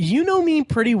you know me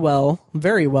pretty well,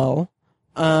 very well.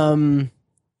 And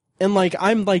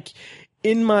I'm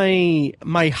in my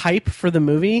hype for the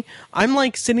movie,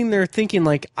 I'm sitting there thinking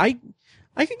I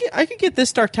could get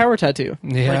this Dark Tower tattoo.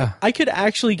 Yeah. I could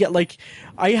actually get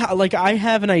I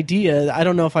have an idea. I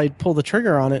don't know if I'd pull the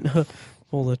trigger on it.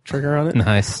 Pull the trigger on it.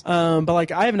 Nice.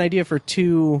 But I have an idea for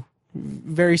 2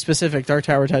 very specific Dark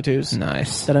Tower tattoos.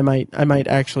 Nice. That I might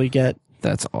actually get.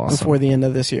 That's awesome. Before the end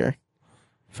of this year.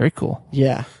 Very cool.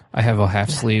 Yeah. I have a half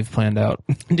sleeve planned out.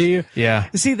 Do you? Yeah.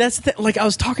 See, that's I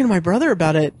was talking to my brother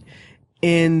about it,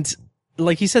 and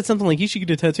he said something you should get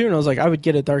a tattoo, and I was I would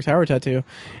get a Dark Tower tattoo,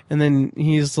 and then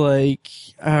he's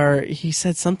he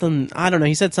said something, I don't know,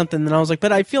 he said something, and I was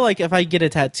but I feel if I get a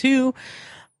tattoo,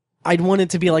 I'd want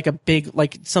it to be a big,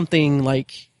 something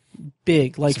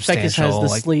big, Fecus has the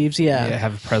sleeves, yeah,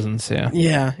 have a presence, yeah,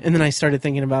 yeah, and then I started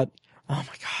thinking about, oh my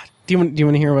god, do you want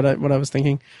to hear what I was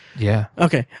thinking? Yeah,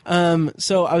 okay,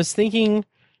 so I was thinking,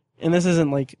 and this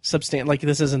isn't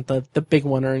this isn't the big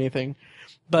one or anything,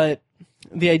 but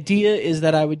the idea is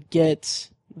that I would get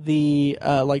the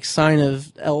sign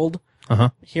of Eld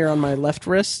here on my left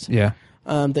wrist. Yeah.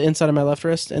 The inside of my left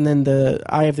wrist, and then the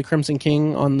Eye of the Crimson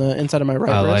King on the inside of my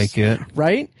right wrist. I like it.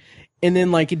 Right? And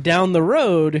then down the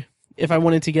road, if I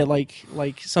wanted to get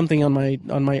something on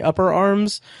my upper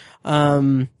arms,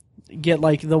 get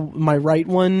my right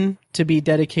one to be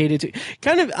dedicated to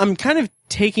I'm kind of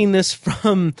taking this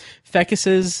from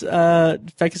Fecus's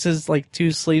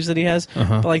 2 sleeves that he has,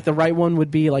 but the right one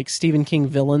would be Stephen King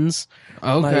villains,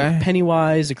 okay,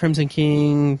 Pennywise, the Crimson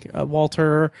King,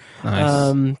 Walter,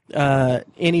 nice.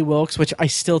 Annie Wilkes, which I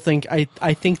still think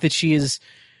I think that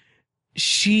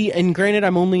and granted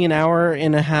I'm only an hour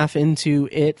and a half into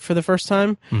it for the first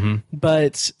time,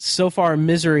 but so far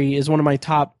Misery is one of my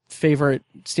top favorite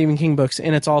Stephen King books,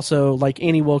 and it's also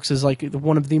Annie Wilkes is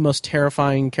one of the most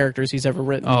terrifying characters he's ever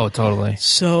written. Oh, totally.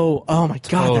 So, oh my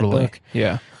god, that book.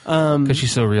 Yeah. Because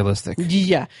she's so realistic.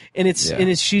 Yeah, and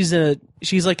she's a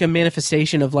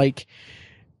manifestation of a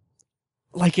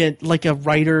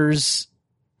writer's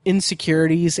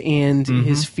insecurities and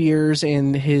his fears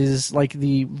and his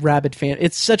the rabid fan.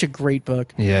 It's such a great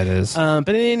book. Yeah, it is. But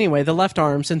anyway, the left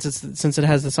arm, since it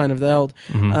has the sign of the Eld,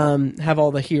 have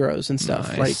all the heroes and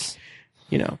stuff. Nice.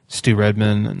 Stu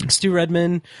Redman,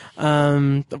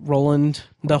 Roland,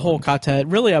 the whole quartet.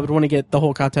 Really, I would want to get the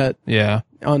whole quartet. Yeah.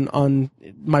 On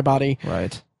my body.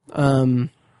 Right.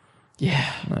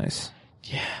 Yeah. Nice.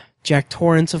 Yeah. Jack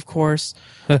Torrance, of course.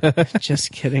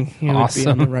 Just kidding. He awesome. would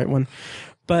be on the right one.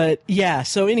 But yeah,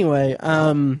 so anyway,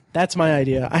 that's my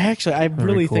idea. I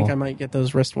really think I might get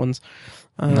those wrist ones.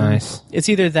 Nice. It's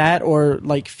either that or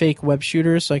fake web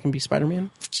shooters, so I can be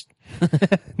Spider-Man.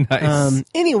 Nice.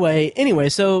 Anyway,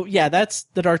 so yeah, that's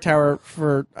the Dark Tower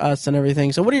for us and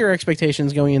everything. So what are your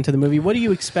expectations going into the movie? What do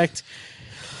you expect?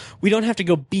 We don't have to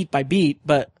go beat by beat,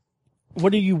 but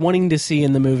what are you wanting to see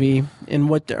in the movie, and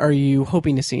what are you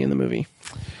hoping to see in the movie?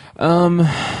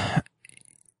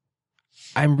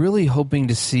 I'm really hoping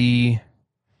to see.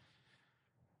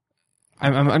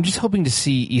 I'm just hoping to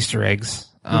see Easter eggs,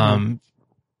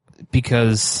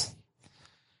 because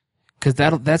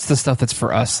that's the stuff that's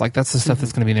for us. That's the stuff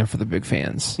that's going to be there for the big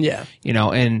fans. Yeah,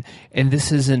 and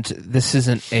this isn't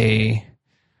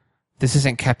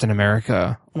Captain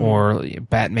America or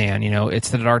Batman. It's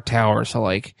the Dark Tower. So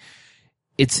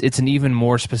it's an even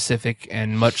more specific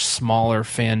and much smaller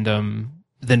fandom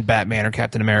than Batman or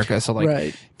Captain America. So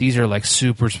right. These are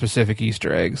super specific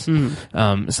Easter eggs.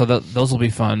 So those will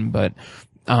be fun. But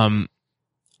I'm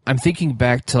thinking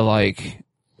back to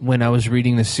when I was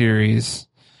reading the series.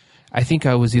 I think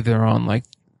I was either on the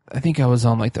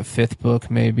 5th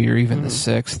book maybe, or even the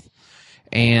 6th.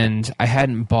 And I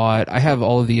have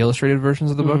all of the illustrated versions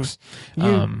of the books.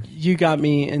 You got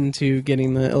me into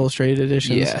getting the illustrated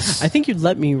editions. Yes. I think you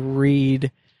let me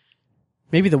read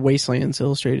maybe the Wastelands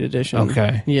illustrated edition.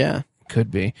 Okay. Yeah. could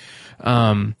be.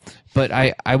 But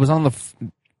I was on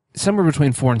somewhere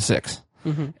between 4 and 6,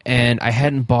 and I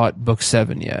hadn't bought book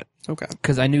 7 yet. Okay.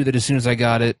 Because I knew that as soon as I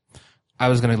got it, I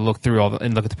was going to look through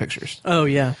and look at the pictures. Oh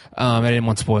yeah. I didn't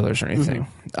want spoilers or anything.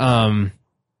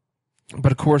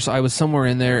 But of course, I was somewhere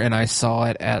in there and I saw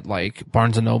it at like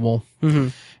Barnes and Noble,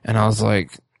 and I was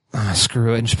like,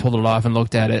 screw it, and just pulled it off and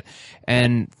looked at it.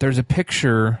 And there's a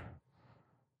picture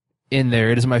in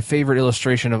there. It is my favorite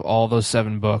illustration of all those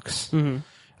 7 books,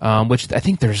 which I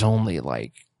think there's only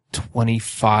like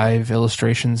 25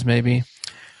 illustrations, maybe.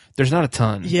 There's not a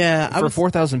ton. Yeah. For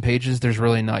 4,000 pages, there's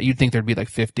really not. You'd think there'd be like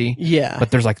 50. Yeah. But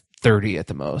there's like 30 at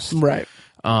the most. Right.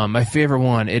 My favorite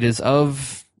one, it is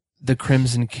of the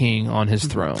Crimson King on his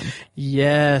throne.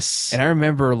 Yes. And I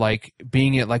remember like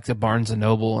being at like the Barnes and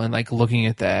Noble and like looking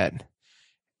at that.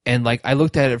 And like I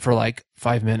looked at it for like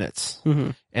 5 minutes.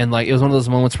 And like it was one of those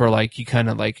moments where like you kind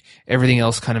of like everything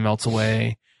else kind of melts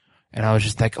away. And I was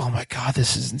just like, oh my God,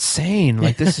 this is insane.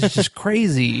 Like this is just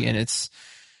crazy. And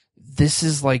this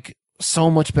is like so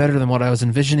much better than what I was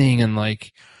envisioning, and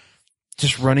like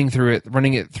just running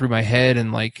it through my head,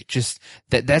 and like just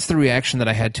that's the reaction that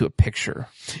I had to a picture.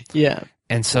 Yeah.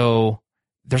 And so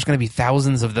there's going to be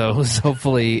thousands of those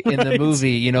hopefully in the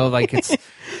movie, you know, like it's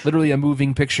literally a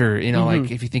moving picture, you know, like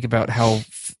if you think about how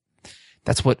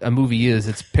that's what a movie is.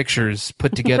 It's pictures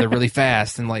put together really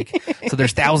fast, and like so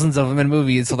there's thousands of them in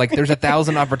movies. So like there's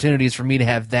 1,000 opportunities for me to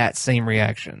have that same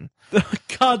reaction. Oh,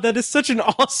 God, that is such an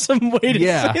awesome way to say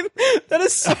that. That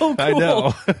is so cool. I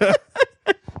know.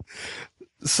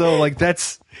 So like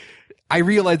I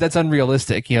realize that's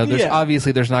unrealistic. You know,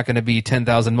 obviously there's not going to be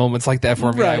 10,000 moments like that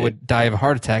for me. I would die of a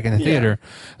heart attack in the theater.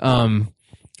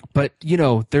 But you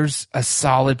know, there's a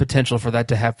solid potential for that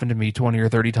to happen to me 20 or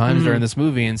 30 times during this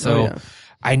movie. And so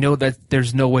I know that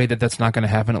there's no way that that's not going to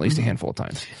happen at least a handful of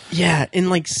times. Yeah. And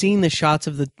like seeing the shots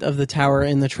of the tower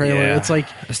in the trailer, it's like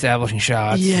establishing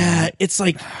shots. Yeah. It's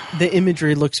like the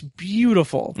imagery looks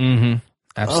beautiful.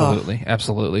 Absolutely.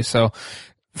 Absolutely. So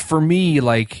for me,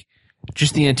 like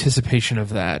just the anticipation of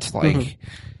that, like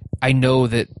I know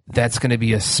that that's going to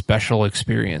be a special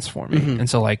experience for me. And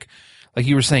so like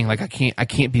you were saying, like I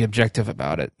can't be objective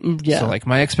about it. Yeah. So like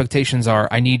my expectations are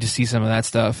I need to see some of that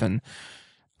stuff, and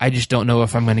I just don't know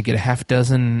if I'm going to get a half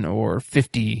dozen or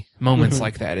 50 moments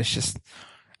like that. It's just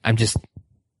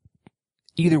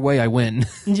either way I win.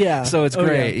 Yeah. So it's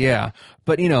great. Yeah.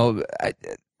 But you know,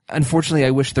 unfortunately,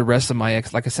 I wish the rest of like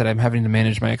I said, I'm having to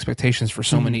manage my expectations for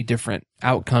so many different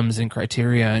outcomes and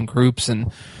criteria and groups, and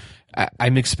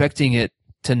I'm expecting it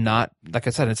to not, like I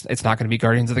said, it's not going to be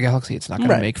Guardians of the Galaxy. It's not going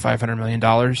to make $500 million.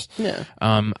 Yeah.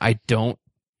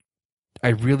 I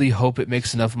really hope it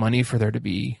makes enough money for there to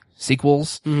be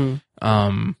sequels. But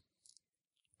I'm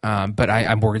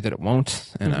worried that it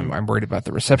won't, and I'm worried about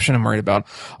the reception. I'm worried about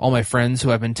all my friends who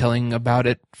have been telling about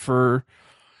it for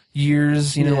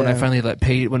years. You know, when I finally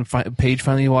when Paige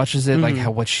finally watches it, like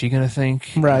what's she gonna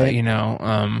think? Right. You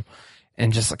know,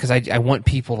 and just because I want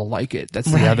people to like it.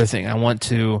 That's the other thing. I want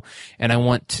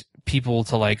people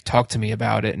to like talk to me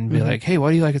about it and be like, hey, why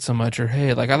do you like it so much? Or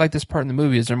hey, like I like this part in the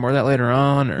movie. Is there more of that later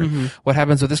on? Or what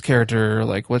happens with this character? Or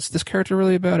like what's this character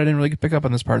really about? I didn't really pick up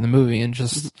on this part in the movie. And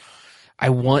just I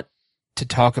want to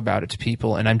talk about it to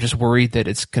people, and I'm just worried that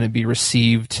it's going to be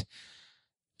received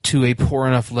to a poor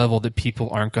enough level that people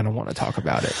aren't going to want to talk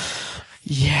about it.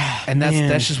 Yeah. And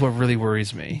that's just what really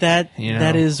worries me. That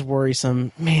is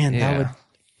worrisome. Man,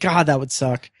 that would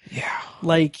suck. Yeah.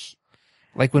 Like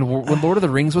when Lord of the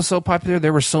Rings was so popular,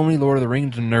 there were so many Lord of the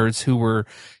Rings nerds who were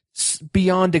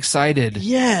beyond excited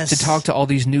to talk to all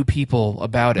these new people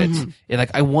about it. And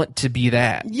like, I want to be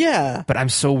that. Yeah. But I'm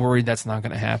so worried that's not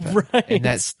going to happen. Right. And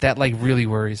that like really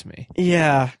worries me.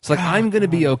 Yeah. It's like, I'm going to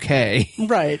be okay.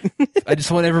 Right. I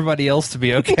just want everybody else to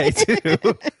be okay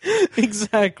too.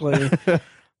 Exactly.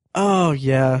 Oh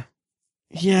yeah.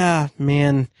 Yeah,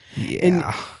 man. Yeah. And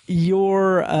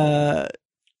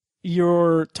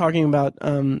you're talking about,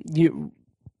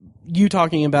 you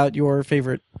talking about your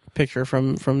favorite picture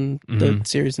from the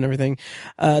series and everything.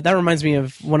 That reminds me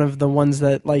of one of the ones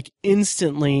that like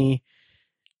instantly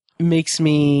makes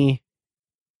me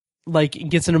like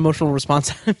gets an emotional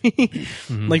response out of me.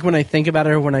 Like when I think about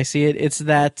it or when I see it, it's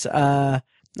that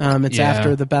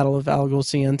after the Battle of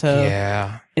Algociento.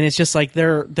 Yeah. And it's just like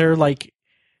they're I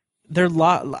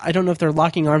don't know if they're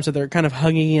locking arms or they're kind of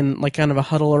hugging and like kind of a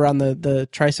huddle around the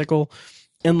tricycle.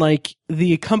 And like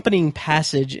the accompanying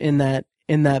passage in that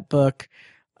book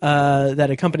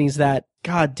that accompanies that,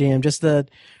 goddamn, just the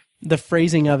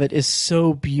phrasing of it is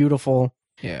so beautiful.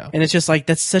 Yeah. And it's just like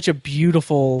that's such a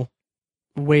beautiful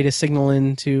way to signal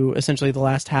into essentially the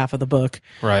last half of the book.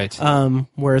 Right.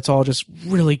 Where it's all just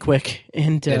really quick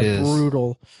and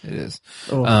brutal. It is.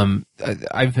 Oh.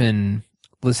 I've been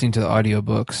listening to the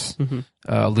audiobooks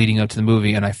leading up to the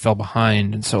movie, and I fell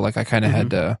behind, and so like I kind of had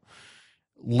to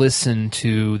listen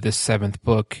to the seventh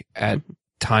book at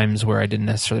times where I didn't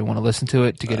necessarily want to listen to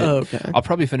it to get it. Okay. I'll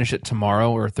probably finish it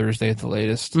tomorrow or Thursday at the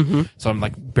latest. So I'm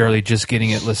like barely just getting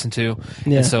it listened to.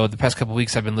 Yeah. And so the past couple of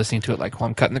weeks I've been listening to it like while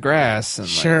I'm cutting the grass and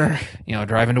like,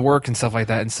 driving to work and stuff like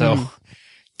that. And so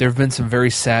there have been some very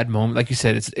sad moments. Like you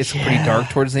said, it's pretty dark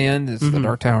towards the end. It's the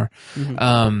Dark Tower.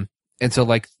 And so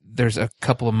like there's a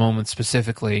couple of moments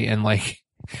specifically, and like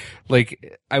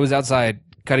I was outside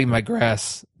cutting my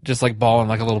grass, just like bawling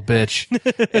like a little bitch,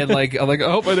 and like I'm like, I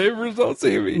hope my neighbors don't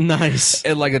see me. Nice.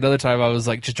 And like another time I was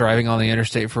like just driving on the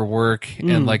interstate for work,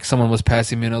 and like someone was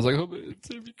passing me, and I was like, I hope they didn't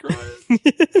see me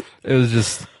crying. It was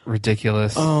just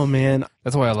ridiculous. Oh man,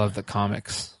 that's why I love the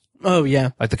comics. Oh yeah,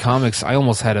 like the comics, I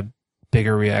almost had a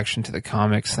bigger reaction to the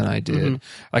comics than I did.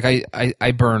 Like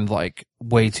I burned like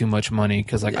way too much money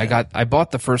because like I bought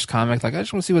the first comic, like I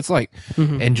just want to see what it's like,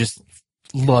 and just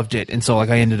loved it. And so like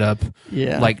I ended up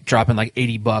like dropping like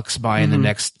 $80 buying the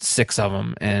next 6 of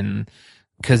them, and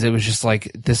because it was just like,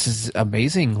 this is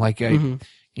amazing. Like you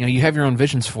have your own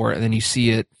visions for it, and then you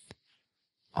see it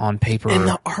on paper, and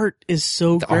the art is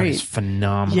so great. Art is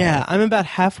phenomenal. Yeah, I'm about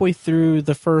halfway through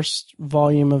the first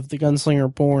volume of The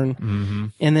Gunslinger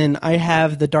Born, and then I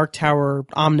have the Dark Tower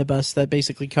omnibus that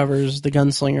basically covers The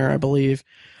Gunslinger, I believe.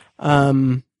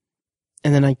 And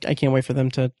then I can't wait for them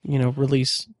to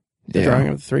release the drawing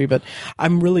of the 3, but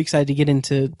I'm really excited to get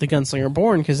into The Gunslinger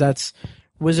Born because that's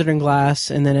Wizard and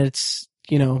Glass, and then it's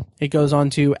it goes on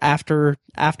to after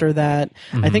that.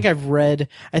 I think I've read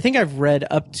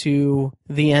up to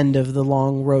the end of The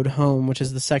Long Road Home, which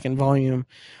is the second volume,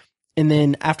 and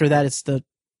then after that it's the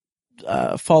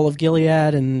Fall of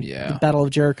Gilead and the Battle of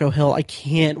Jericho Hill. I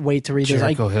can't wait to read this.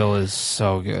 Jericho Hill is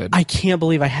so good. I can't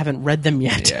believe I haven't read them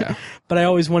yet. Yeah. But I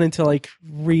always wanted to like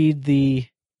read the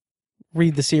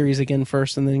series again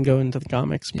first and then go into the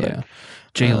comics. But,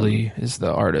 Jay Lee is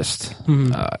the artist.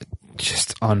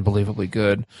 Just unbelievably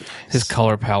good. His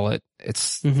color palette,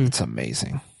 it's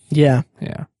amazing. Yeah.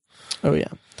 Yeah. Oh yeah.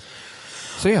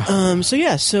 So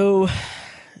So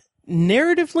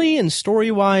narratively and story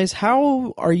wise,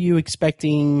 how are you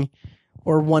expecting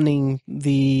or wanting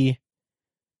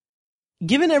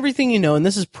given everything and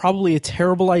this is probably a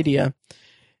terrible idea,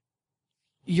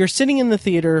 you're sitting in the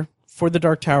theater for the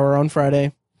Dark Tower on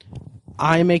Friday.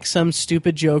 I make some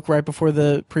stupid joke right before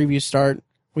the previews start.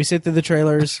 We sit through the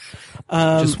trailers.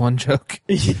 Just one joke.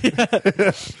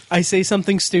 I say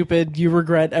something stupid you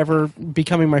regret ever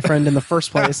becoming my friend in the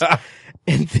first place.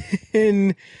 And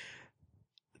then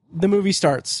the movie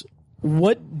starts.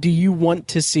 What do you want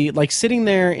to see? Like sitting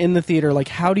there in the theater, like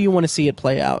how do you want to see it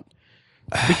play out?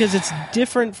 Because it's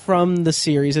different from the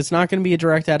series. It's not going to be a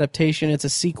direct adaptation. It's a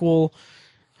sequel.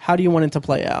 How do you want it to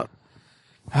play out?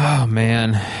 Oh,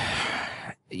 man.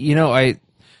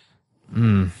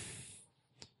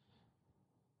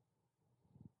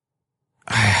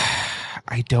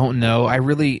 I don't know.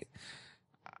 I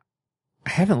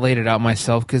haven't laid it out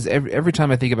myself because every time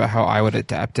I think about how I would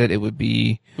adapt it, it would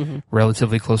be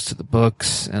relatively close to the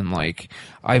books. And like,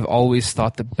 I've always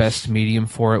thought the best medium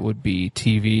for it would be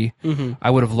TV. I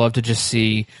would have loved to just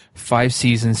see 5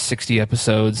 seasons, 60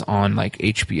 episodes on like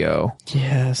HBO.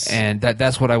 Yes. And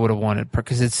that's what I would have wanted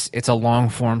because it's a long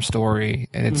form story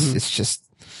and it's just,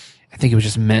 I think it was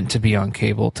just meant to be on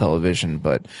cable television,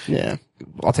 but yeah,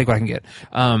 I'll take what I can get.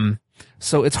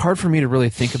 So it's hard for me to really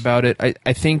think about it.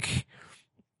 I think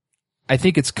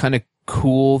it's kind of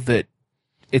cool that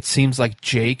it seems like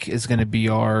Jake is going to be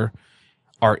our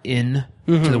in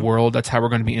to the world. That's how we're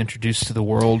going to be introduced to the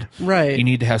world. Right. You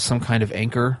need to have some kind of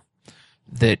anchor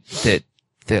that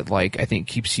like I think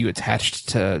keeps you attached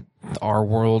to our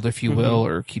world, if you will,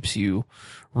 or keeps you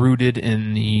rooted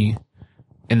in the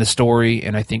story,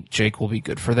 and I think Jake will be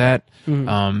good for that.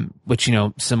 Which,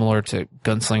 similar to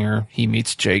Gunslinger, he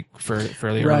meets Jake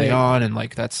fairly early on, and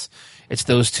like it's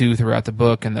those two throughout the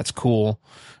book, and that's cool.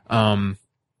 And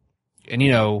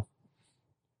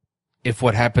if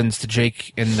what happens to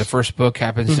Jake in the first book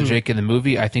happens to Jake in the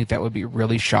movie, I think that would be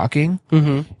really shocking,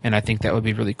 and I think that would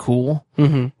be really cool.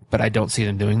 But I don't see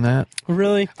them doing that.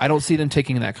 Really? I don't see them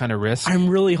taking that kind of risk. I'm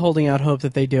really holding out hope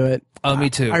that they do it. Oh, me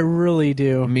too. I really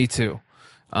do. Me too.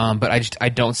 But I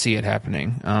don't see it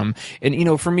happening.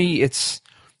 And for me, it's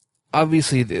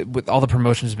obviously with all the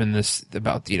promotions been this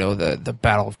about the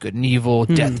battle of good and evil.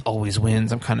 Death always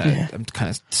wins. I'm kind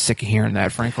of sick of hearing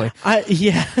that, frankly.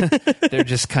 Yeah. They're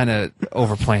just kind of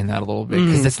overplaying that a little bit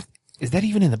because Is that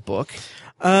even in the book?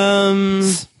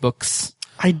 Books.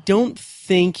 I don't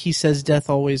think he says death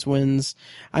always wins.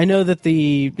 I know that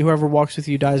the whoever walks with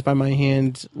you dies by my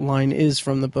hand line is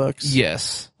from the books.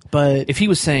 Yes. But if he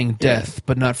was saying death,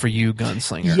 but not for you,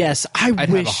 gunslinger. Yes, I'd wish...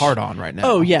 have a hard on right now.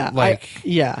 Oh, yeah.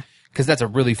 Yeah. Because that's a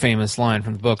really famous line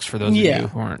from the books for those of you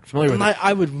who aren't familiar with it.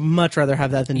 I would much rather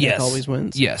have that than death always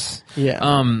wins. Yes. Yeah.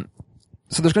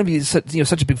 So there's going to be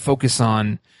such a big focus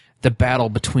on the battle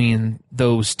between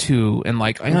those two, and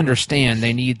I understand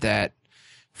they need that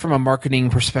from a marketing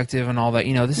perspective and all that.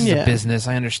 This is a business.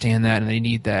 I understand that, and they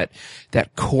need that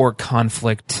core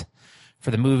conflict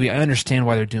for the movie. I understand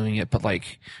why they're doing it, but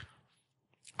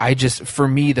for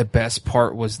me, the best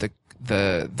part was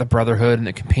the brotherhood and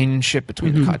the companionship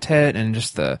between the quartet, and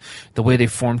just the way they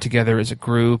form together as a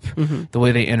group, the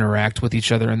way they interact with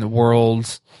each other in the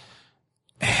world.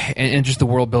 And just the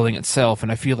world building itself,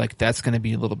 and I feel like that's going to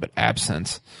be a little bit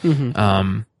absent.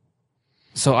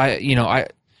 So I'm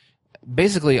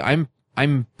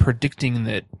predicting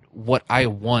that what I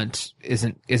want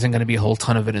isn't going to be a whole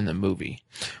ton of it in the movie.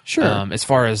 Sure. As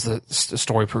far as the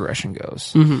story progression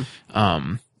goes.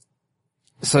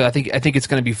 So I think it's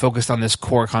going to be focused on this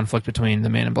core conflict between the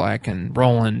Man in Black and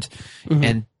Roland,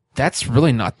 and that's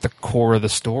really not the core of the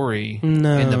story in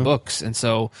the books, and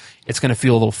so it's going to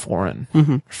feel a little foreign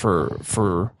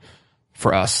for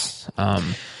us. But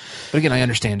again, I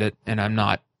understand it, and I'm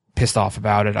not pissed off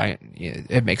about it.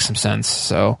 It makes some sense.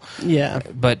 So yeah,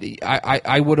 but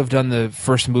I would have done the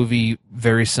first movie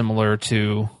very similar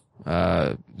to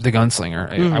the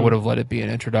Gunslinger. I would have let it be an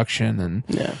introduction, and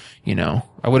I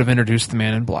would have introduced the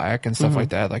Man in Black and stuff like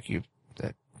that.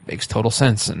 That makes total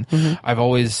sense, and I've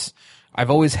always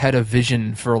had a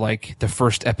vision for the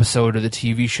first episode of the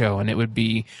TV show, and it would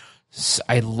be,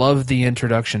 I love the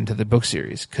introduction to the book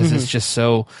series because it's just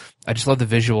I just love the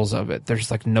visuals of it. There's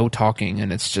no talking,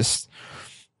 and it's just,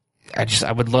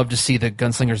 I would love to see the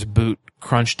Gunslinger's boot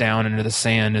crunch down into the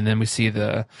sand, and then we see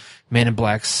the Man in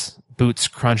Black's boots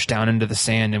crunch down into the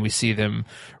sand, and we see them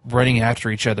running after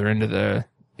each other into the,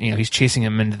 he's chasing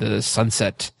him into the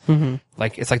sunset.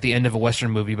 It's like the end of a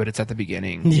Western movie, but it's at the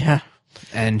beginning. Yeah.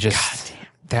 And just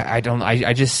that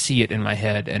I just see it in my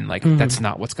head, and that's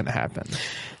not what's going to happen.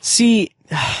 See,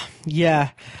 yeah,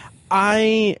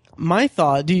 my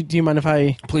thought. Do you mind if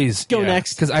I please go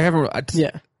next? Because I haven't.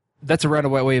 That's a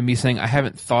roundabout way of me saying I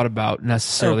haven't thought about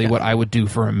necessarily what I would do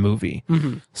for a movie.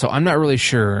 So I'm not really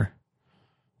sure,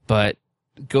 but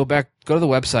go to the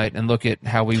website and look at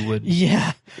how we would.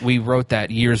 Yeah. We wrote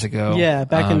that years ago. Yeah,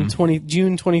 back in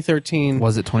June 2013.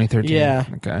 Was it 2013? Yeah.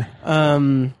 Okay.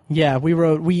 Yeah,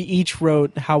 we each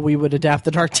wrote how we would adapt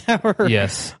the Dark Tower.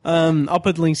 Yes. I'll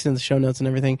put links in the show notes and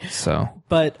everything. So.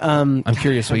 But I'm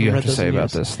curious what you have to say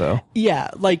about this, though. Yeah,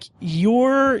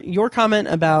 your comment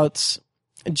about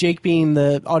Jake being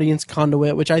the audience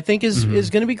conduit, which I think is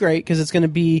going to be great, because it's going to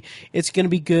be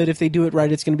good if they do it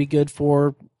right. It's going to be good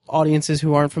for audiences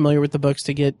who aren't familiar with the books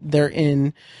to get their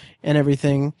in and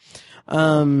everything.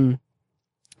 But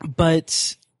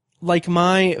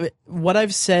what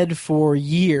I've said for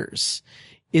years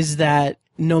is that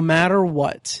no matter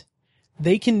what,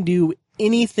 they can do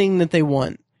anything that they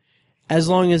want as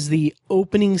long as the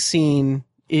opening scene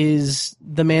is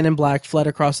the Man in Black fled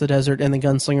across the desert and the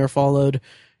gunslinger followed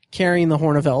carrying the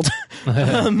Horn of Eld.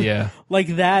 Yeah. Like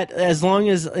that, as long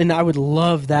as, and I would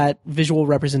love that visual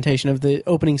representation of the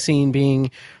opening scene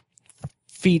being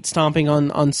feet stomping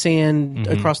on sand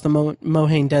across the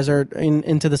Mohaine Desert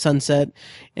into the sunset,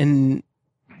 and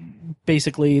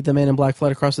basically the Man in Black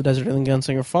fled across the desert and the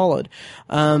gunslinger followed.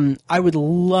 I would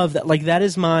love that. That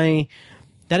is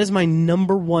my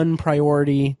number one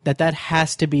priority, that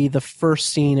has to be the first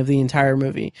scene of the entire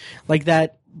movie.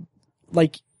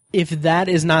 If that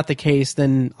is not the case,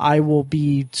 then I will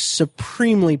be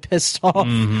supremely pissed off,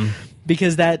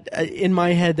 because that, in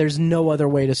my head, there's no other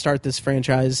way to start this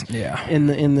franchise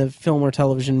in the film or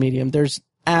television medium. There's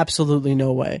absolutely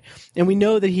no way. And we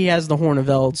know that he has the Horn of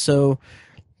Eld, so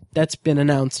that's been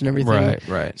announced and everything.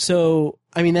 Right. So,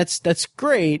 I mean, that's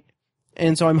great.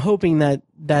 And so I'm hoping that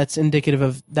that's indicative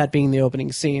of that being the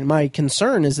opening scene. My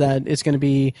concern is that it's going to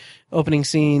be opening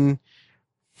scene.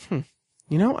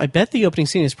 I bet the opening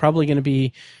scene is probably going to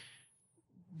be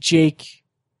Jake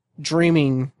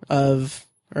dreaming of,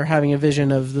 or having a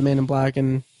vision of, the Man in Black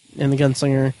and the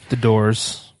gunslinger. The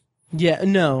Doors. Yeah,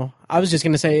 no. I was just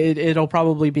going to say it'll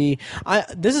probably be.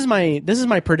 This is my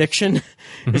prediction,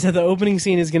 is that the opening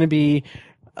scene is going to be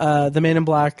the Man in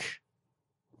Black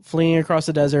fleeing across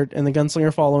the desert and the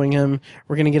gunslinger following him.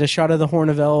 We're going to get a shot of the Horn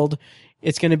of Eld.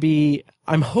 It's going to be,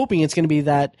 I'm hoping it's going to be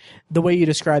that, the way you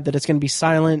described that, it's going to be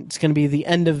silent. It's going to be the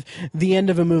end of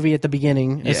a movie at the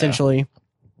beginning, essentially.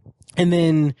 And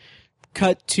then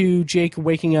cut to Jake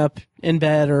waking up in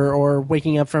bed or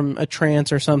waking up from a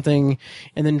trance or something,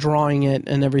 and then drawing it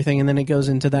and everything, and then it goes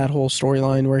into that whole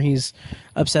storyline where he's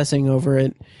obsessing over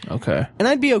it. Okay. And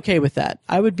I'd be okay with that.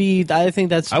 I think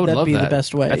that'd be the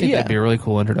best way. I think that'd be a really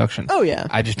cool introduction. Oh, yeah.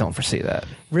 I just don't foresee that.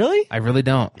 Really? I really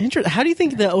don't. How do you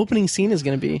think the opening scene is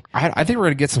going to be? I think we're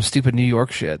going to get some stupid New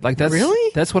York shit. Like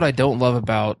Really? That's what I don't love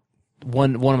about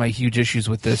one of my huge issues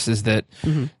with this is that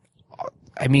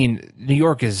I mean, New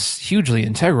York is hugely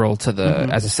integral to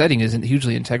as a setting, isn't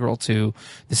hugely integral to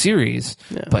the series.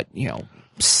 Yeah. But,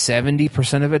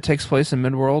 70% of it takes place in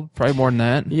Midworld, probably more than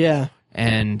that. Yeah.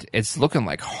 And it's looking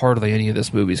like hardly any of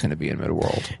this movie is going to be in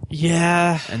Midworld.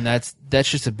 Yeah. And that's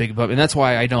just a big bump. And that's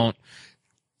why I don't,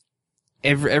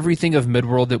 everything of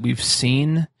Midworld that we've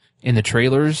seen in the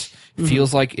trailers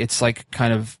feels like it's like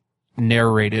kind of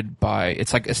narrated by,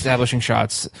 it's like establishing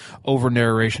shots over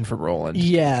narration for Roland,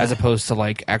 as opposed to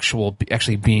like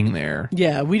actually being there.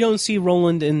 We don't see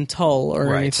Roland in Tull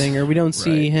or anything, or we don't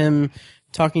see him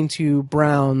talking to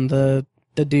Brown, the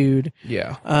dude,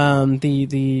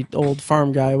 the old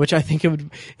farm guy, which I think it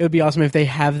would be awesome if they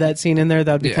have that scene in there.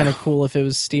 That would be kind of cool if it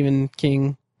was Stephen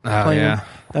King playing.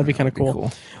 That'd be kind of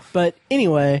cool. But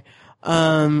anyway,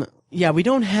 we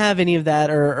don't have any of that,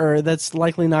 or that's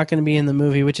likely not going to be in the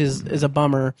movie, which is a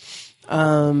bummer.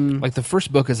 Like the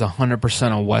first book is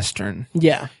 100% a Western.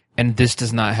 Yeah. And this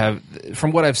does not have,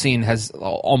 from what I've seen, has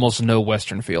almost no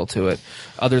Western feel to it,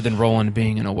 other than Roland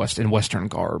being in Western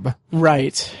garb.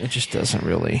 Right. It just doesn't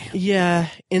really. Yeah,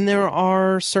 and there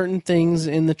are certain things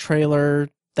in the trailer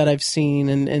that I've seen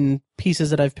and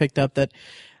pieces that I've picked up that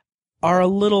are a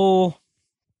little...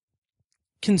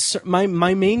 My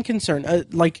main concern,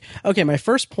 my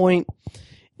first point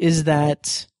is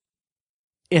that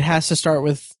it has to start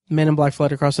with Men in Black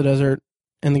fled across the desert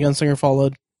and the gunslinger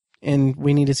followed, and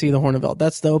we need to see the Horn of Eld.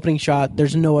 That's the opening shot.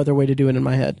 There's no other way to do it in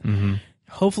my head. Mm-hmm.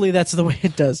 Hopefully that's the way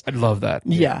it does. I'd love that.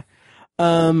 Yeah.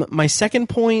 My second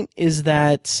point is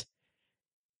that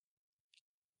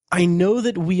I know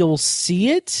that we'll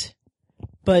see it,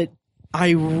 but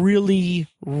I really,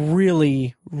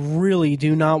 really, really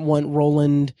do not want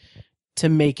Roland to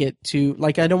make it to,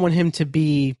 like, I don't want him to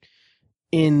be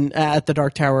at the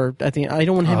Dark Tower at the end. I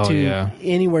don't want him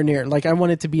anywhere near. Like, I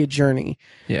want it to be a journey.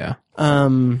 Yeah.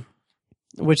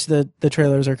 Which the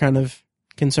trailers are kind of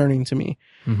concerning to me.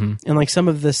 Mm-hmm. And like some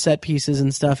of the set pieces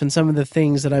and stuff and some of the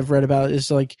things that I've read about is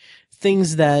like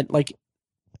things that like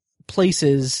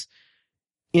places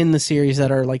in the series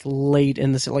that are like late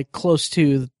in the, like close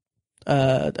to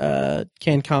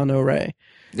Cancan O'Ray.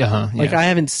 Like I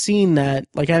haven't seen that.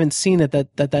 Like I haven't seen it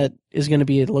that is going to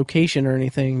be a location or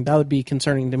anything. That would be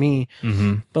concerning to me.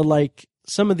 Mm-hmm. But like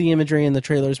some of the imagery in the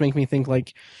trailers make me think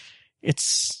like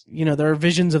it's, there are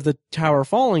visions of the tower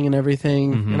falling and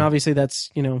everything. Mm-hmm. And obviously that's,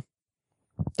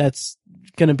 that's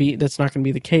not going to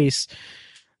be the case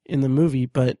in the movie,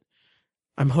 but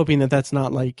I'm hoping that that's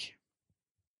not like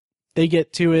they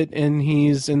get to it and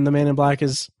the Man in Black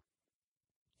is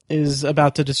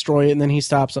about to destroy it, and then he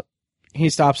stops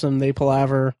them, they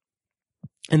palaver,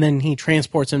 and then he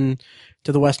transports him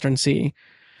to the Western Sea.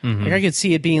 Mm-hmm. Like I could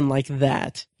see it being like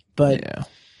that, but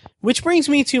which brings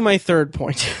me to my third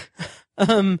point.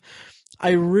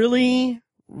 I really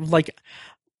like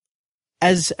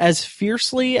as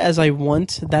fiercely as I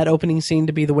want that opening scene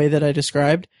to be the way that I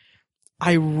described,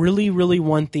 I really, really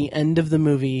want the end of the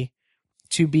movie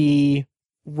to be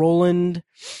Roland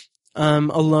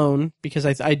alone, because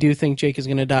I do think Jake is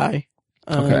going to die.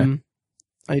 Okay.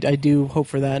 I do hope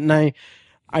for that. And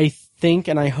I think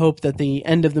and I hope that the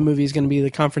end of the movie is going to be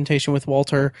the confrontation with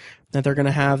Walter, that they're going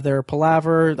to have their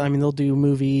palaver. I mean, they'll do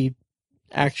movie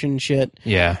action shit.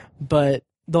 Yeah. But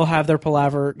they'll have their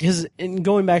palaver. Because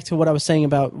going back to what I was saying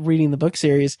about reading the book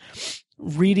series,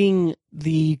 reading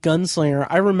the Gunslinger,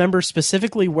 I remember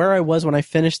specifically where I was when I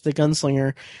finished the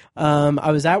Gunslinger.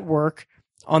 I was at work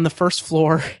on the first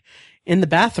floor in the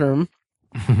bathroom,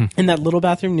 in that little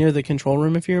bathroom near the control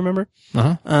room, if you remember.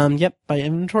 Uh-huh. Yep, by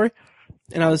inventory.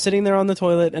 And I was sitting there on the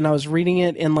toilet and I was reading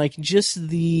it, and like just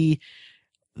the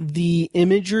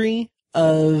imagery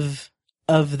of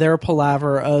their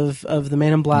palaver, of the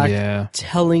Man in Black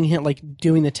telling him, like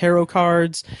doing the tarot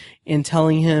cards and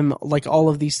telling him like all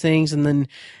of these things, and then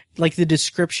like the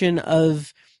description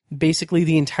of basically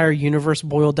the entire universe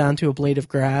boiled down to a blade of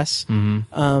grass,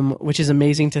 which is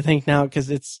amazing to think now, because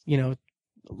it's,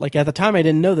 like at the time I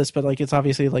didn't know this, but like it's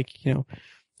obviously like,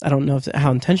 I don't know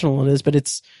how intentional it is, but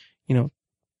it's,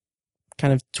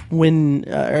 kind of twin,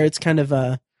 or it's kind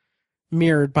of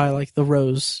mirrored by like the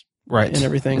rose, right, and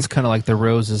everything. It's kind of like the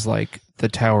rose is like the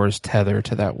tower's tether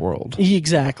to that world.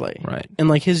 Exactly. Right. And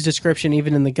like his description,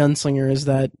 even in the Gunslinger, is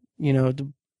that,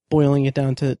 boiling it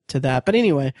down to that. But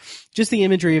anyway, just the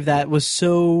imagery of that was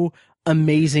so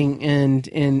amazing and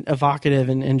evocative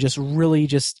and just really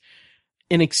just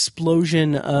an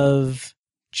explosion of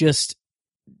just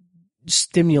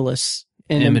stimulus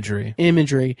and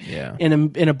imagery. Yeah.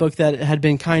 In a book that had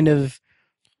been kind of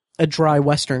a dry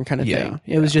Western kind of thing.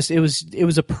 It was just, it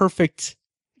was a perfect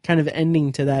kind of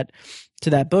ending to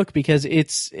that book, because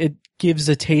it gives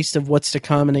a taste of what's to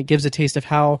come, and it gives a taste of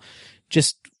how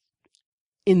just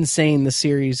insane the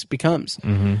series becomes.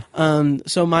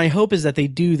 So my hope is that they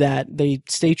do that. They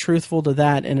stay truthful to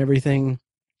that and everything.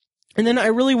 And then I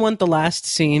really want the last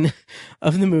scene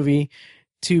of the movie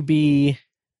to be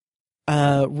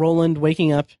Roland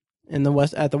waking up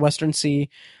at the Western Sea,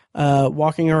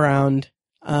 walking around.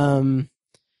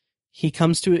 He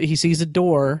sees a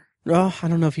door. Oh, I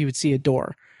don't know if he would see a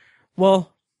door.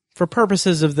 Well, for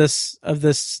purposes of this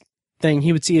thing,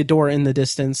 he would see a door in the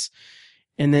distance.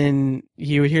 And then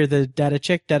he would hear the data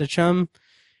chick, data chum,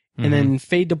 and then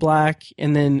fade to black,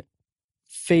 and then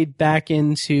fade back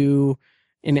into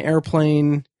an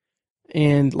airplane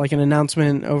and like an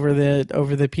announcement over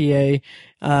the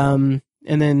PA, and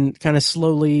then kind of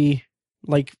slowly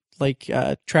like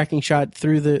tracking shot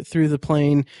through the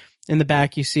plane. In the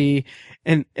back, you see,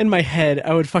 and in my head,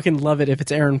 I would fucking love it if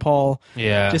it's Aaron Paul,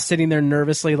 just sitting there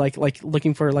nervously, like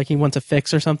looking for like he wants a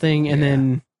fix or something, and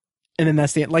then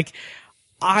that's the end. Like,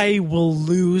 I will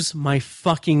lose my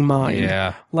fucking mind.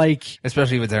 Yeah. Like,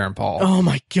 especially with Aaron Paul. Oh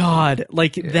my God.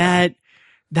 Like that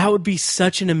would be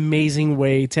such an amazing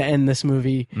way to end this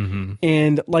movie.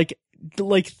 And like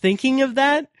thinking of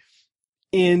that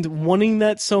and wanting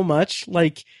that so much,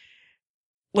 like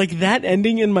that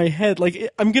ending in my head, like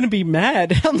I'm going to be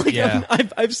mad. I'm like,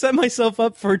 I've set myself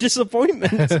up for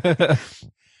disappointment.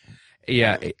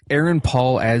 Yeah. Aaron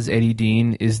Paul as Eddie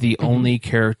Dean is the only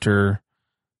character,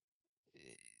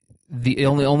 the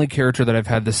only character that I've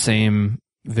had the same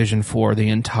vision for the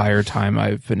entire time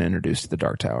I've been introduced to the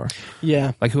Dark Tower.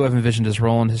 Yeah. Like who I've envisioned as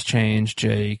Roland has changed,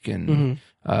 Jake and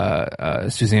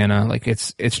Susanna. Like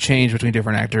it's changed between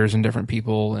different actors and different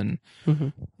people, and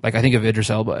like I think of Idris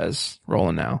Elba as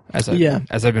Roland now as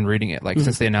I've been reading it. Like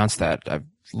since they announced that, I've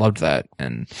loved that.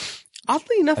 And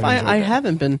oddly enough, I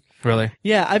haven't been. Really?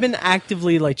 Yeah, I've been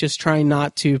actively like just trying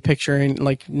not to picture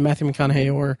like Matthew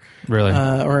McConaughey or really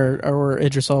or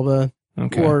Idris Elba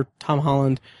or Tom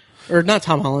Holland, or not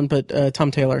Tom Holland, but Tom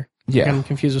Taylor. Yeah, I'm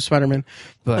confused with Spider-Man.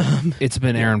 But it's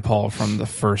been Aaron Paul from the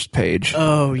first page.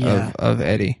 Of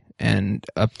Eddie, and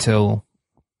up till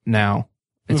now,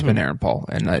 it's been Aaron Paul,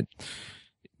 and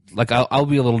I'll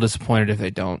be a little disappointed if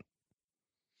they don't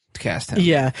cast him.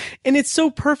 Yeah, and it's so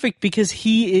perfect because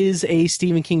he is a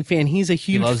Stephen King fan. He's a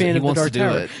huge fan of the Dark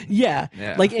Tower. Yeah,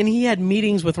 like, and he had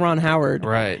meetings with Ron Howard,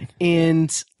 right?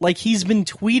 And like he's been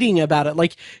tweeting about it.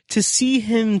 Like to see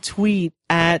him tweet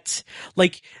at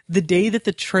like the day that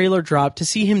the trailer dropped, to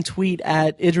see him tweet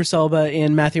at Idris Elba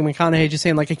and Matthew McConaughey, just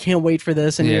saying like, I can't wait for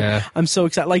this, and I'm so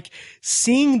excited. Like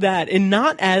seeing that, and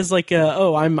not as like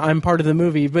I'm part of the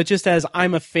movie, but just as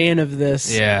I'm a fan of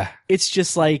this. Yeah. It's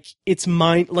just like, it's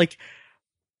mine. Like,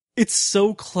 it's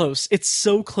so close. It's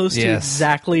so close to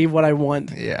exactly what I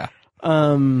want. Yeah.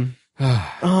 Oh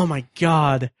my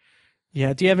God.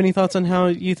 Yeah. Do you have any thoughts on how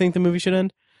you think the movie should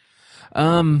end?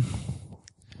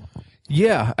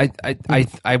 Yeah.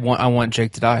 I want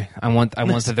Jake to die. I want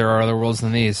that there are other worlds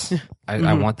than these.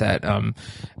 I want that.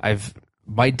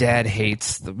 My dad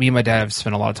hates, me and my dad have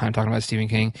spent a lot of time talking about Stephen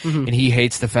King, and he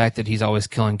hates the fact that he's always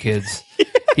killing kids.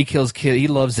 He kills kids. He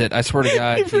loves it. I swear to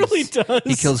God. He really does.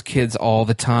 He kills kids all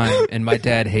the time, and my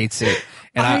dad hates it.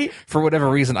 And I for whatever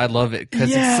reason, I love it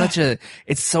because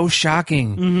it's so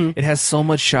shocking. It has so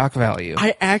much shock value.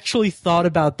 I actually thought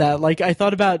about that. Like, I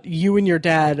thought about you and your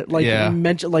dad, like,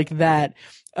 mentioned like that.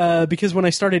 Because when I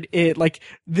started it, like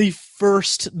the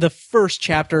first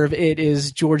chapter of it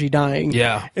is Georgie dying.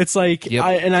 Yeah. It's like,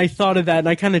 I thought of that and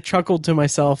I kind of chuckled to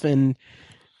myself, and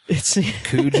it's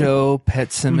Cujo,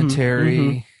 Pet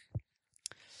Cemetery,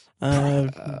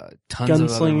 tons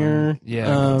Gunslinger. Of other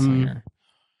Gunslinger.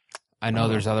 I know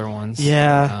there's other ones.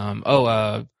 Yeah.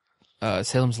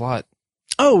 Salem's Lot.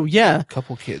 Oh yeah. A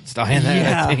couple kids die in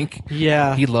that, I think.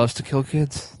 Yeah. He loves to kill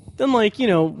kids. Then, like,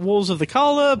 Wolves of the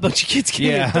Kala, a bunch of kids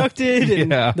getting abducted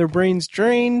and their brains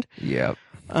drained. Yep.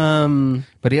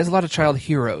 But he has a lot of child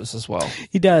heroes as well.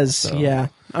 He does. So. Yeah.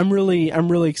 I'm really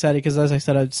excited because, as I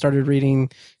said, I started reading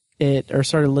it or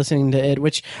started listening to it,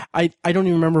 which I don't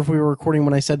even remember if we were recording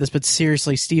when I said this, but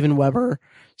seriously, Steven Weber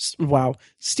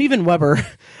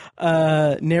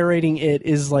narrating it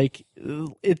is like,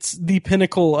 it's the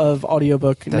pinnacle of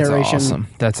audiobook narration. Awesome.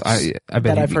 I bet that he'd I've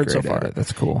be heard great so far. at it.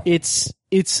 That's cool. It's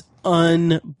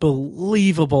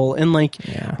unbelievable. And like,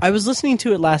 I was listening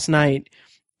to it last night,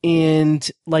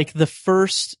 and like the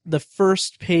first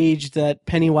page that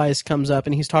Pennywise comes up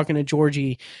and he's talking to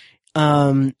Georgie,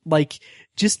 like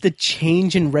just the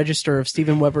change in register of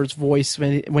Steven Weber's voice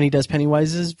when he does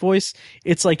Pennywise's voice,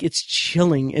 it's like, it's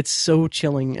chilling. It's so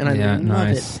chilling, and I love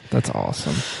it. That's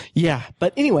awesome. Yeah,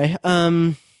 but anyway,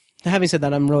 having said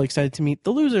that, I'm really excited to meet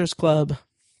the Losers Club.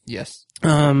 Yes.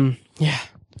 Yeah.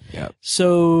 Yep.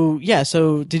 So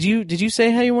did you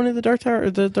say how you wanted the Dark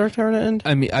Tower to end?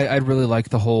 I mean, I really like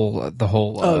the whole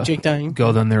Jake dying.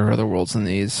 Go, then there are other worlds than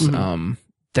these. Mm-hmm.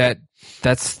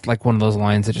 That's like one of those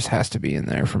lines that just has to be in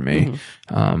there for me.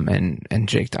 Mm-hmm. And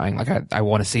Jake dying, like I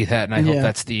want to see that, and I hope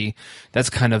that's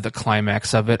kind of the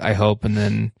climax of it, I hope. And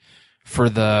then for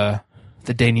the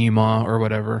denouement or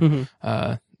whatever,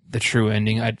 mm-hmm. The true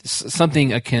ending,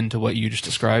 something akin to what you just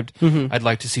described. Mm-hmm. I'd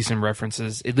like to see some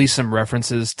references, at least some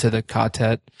references to the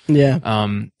quartet. Yeah.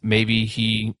 Maybe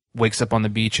he wakes up on the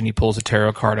beach and he pulls a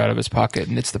tarot card out of his pocket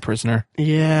and it's the prisoner.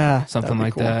 Yeah. Something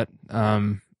like cool. that.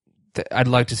 I'd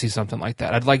like to see something like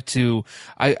that. I'd like to,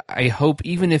 I hope,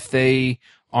 even if they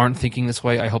aren't thinking this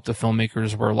way, I hope the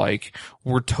filmmakers were like,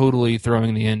 we're totally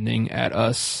throwing the ending at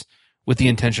us with the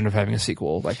intention of having a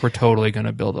sequel. Like, we're totally going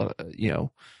to build a,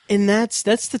 And that's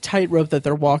the tightrope that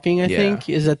they're walking, I think,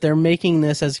 is that they're making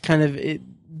this as kind of,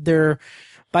 they're,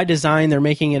 by design, they're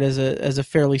making it as a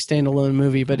fairly standalone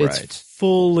movie, but it's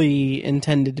fully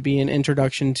intended to be an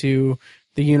introduction to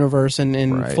the universe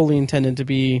and fully intended to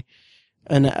be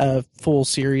a full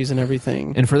series and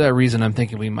everything. And for that reason, I'm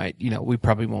thinking we might, we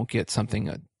probably won't get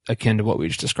something akin to what we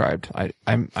just described.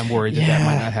 I'm worried that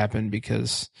might not happen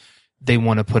because they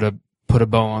want to put a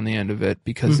bow on the end of it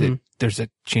because there's a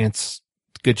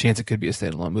good chance it could be a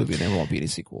standalone movie and there won't be any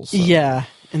sequels. So. Yeah,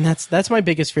 and that's my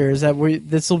biggest fear, is that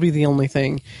this will be the only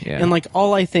thing. Yeah. And like,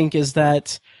 all I think is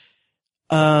that,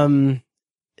 like,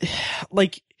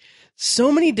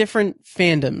 so many different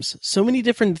fandoms, so many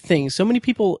different things, so many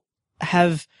people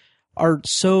are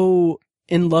so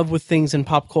in love with things in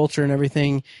pop culture and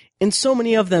everything, and so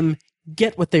many of them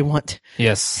get what they want.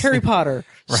 Yes. Harry Potter,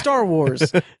 Star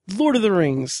Wars, Lord of the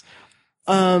Rings,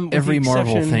 every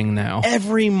Marvel thing now.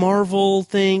 Every Marvel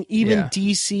thing, even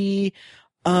DC,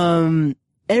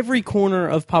 every corner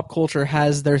of pop culture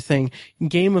has their thing.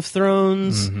 Game of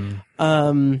Thrones,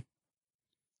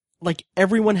 like,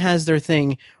 everyone has their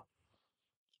thing.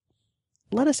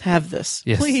 Let us have this.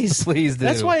 Yes, please. Please do.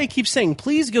 That's why I keep saying,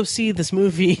 please go see this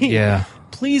movie. Yeah.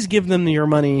 Please give them your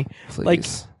money. Please. Like,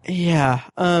 yeah.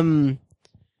 But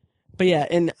yeah,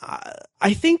 and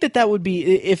I think that would be,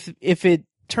 if it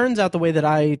turns out the way that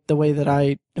I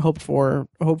hope for,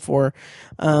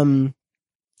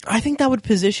 I think that would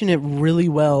position it really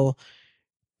well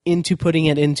into putting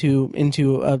it into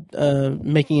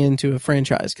making it into a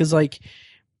franchise. 'Cause like,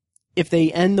 if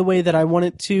they end the way that I want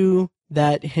it to,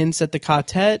 that hints at the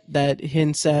quartet, that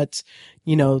hints at,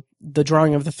 the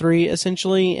drawing of the three,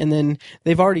 essentially. And then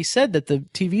they've already said that the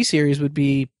TV series would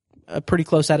be a pretty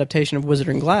close adaptation of Wizard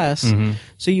and Glass. Mm-hmm.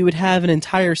 So you would have an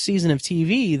entire season of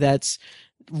TV that's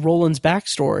Roland's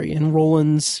backstory and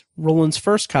Roland's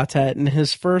first quartet and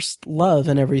his first love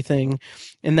and everything.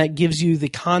 And that gives you the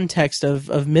context of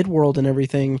Midworld and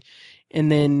everything. And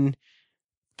then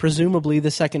presumably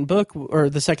the second book or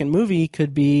the second movie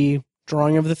could be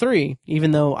Drawing of the Three,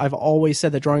 even though I've always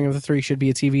said that Drawing of the Three should be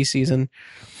a TV season,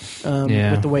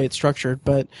 with the way it's structured.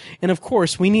 And of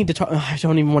course, we need to talk. I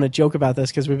don't even want to joke about this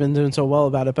because we've been doing so well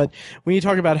about it, but we need to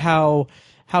talk about how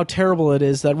terrible it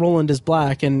is that Roland is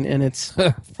black, and it's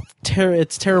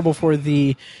it's terrible for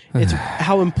it's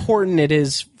how important it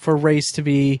is for his race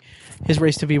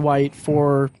to be white.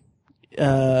 For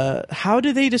how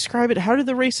do they describe it? How do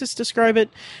the racists describe it?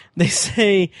 They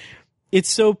say it's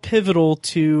so pivotal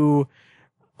to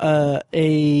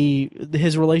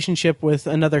his relationship with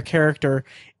another character.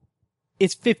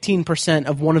 It's 15%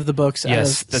 of one of the books.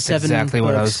 Yes, out of that's 7 exactly books.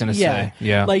 what I was going to say.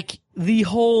 Yeah, like the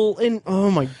whole, and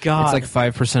oh my god, it's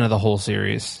like 5% of the whole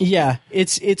series. Yeah,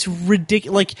 it's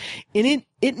ridiculous. Like, and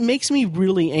it makes me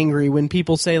really angry when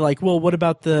people say like, well, what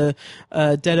about the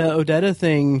Detta Odetta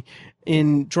thing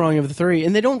in Drawing of the Three?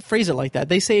 And they don't phrase it like that.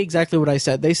 They say exactly what I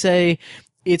said. They say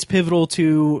it's pivotal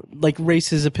to, like,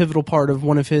 race is a pivotal part of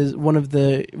one of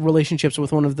the relationships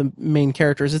with one of the main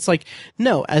characters. It's like,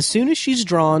 no, as soon as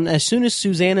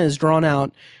Susanna is drawn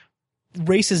out,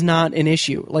 race is not an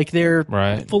issue. Like they're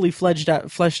Right. fully fleshed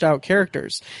out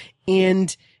characters.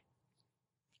 And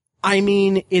I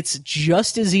mean, it's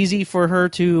just as easy for her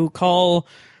to call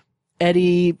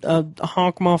Eddie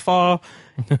honk ma fa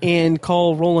and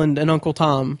call Roland an Uncle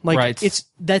Tom. Like Right.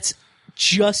 that's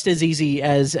just as easy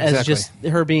as Exactly. just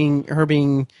her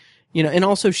being, and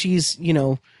also she's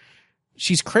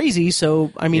crazy,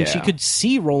 so I mean she Yeah. could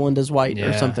see Roland as white or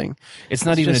Yeah. something. It's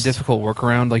not even just- a difficult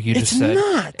workaround, like you just said.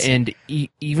 not. And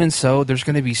even so, there's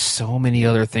going to be so many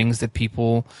other things that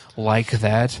people like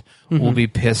that will be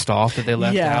pissed off that they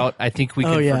left Yeah. out. I think we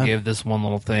Oh, can yeah. forgive this one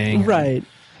little thing. Right.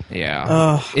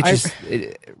 Yeah.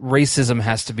 Racism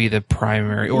has to be the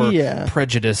primary, or Yeah.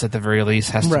 prejudice at the very least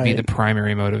has to be Right. the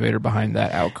primary motivator behind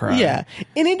that outcry. Yeah.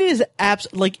 And it is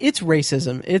it's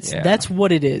racism. Yeah. That's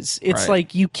what it is. It's Right.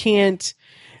 like you can't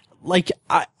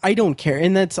I don't care.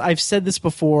 And I've said this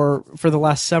before for the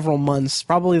last several months,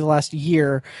 probably the last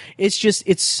year. It's just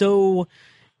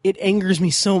it angers me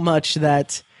so much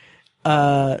that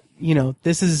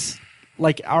this is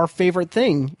like our favorite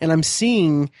thing, and I'm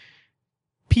seeing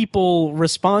people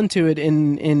respond to it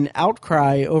in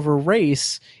outcry over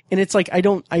race, and it's like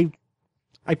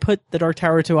I put the Dark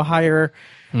Tower to a higher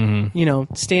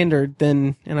standard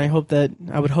than, and I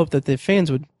would hope that the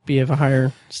fans would be of a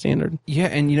higher standard. Yeah,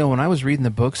 and when I was reading the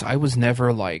books, I was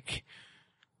never like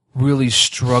really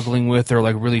struggling with or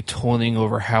like really toiling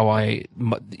over how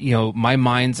my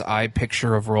mind's eye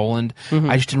picture of Roland.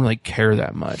 I just didn't really care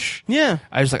that much. Yeah.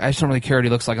 I just don't really care what he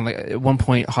looks like. And like at one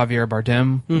point, Javier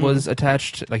Bardem was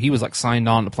attached, like he was like signed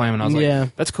on to play him, and I was like, Yeah.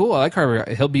 "That's cool. I like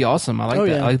Javier. He'll be awesome. I like that.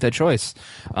 yeah. I like that choice."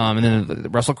 And then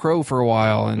Russell Crowe for a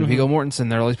while, and Viggo Mortensen.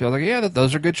 There, all these people I was like, "Yeah,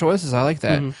 those are good choices. I like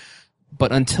that."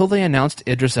 But until they announced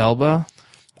Idris Elba,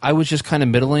 I was just kind of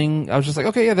middling. I was just like,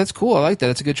 okay, yeah, that's cool. I like that.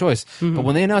 That's a good choice. But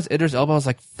when they announced Idris Elba, I was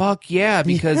like, fuck yeah,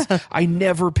 because I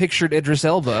never pictured Idris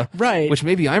Elba. Right. Which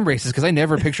maybe I'm racist because I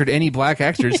never pictured any black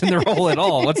actors in the role at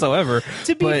all whatsoever.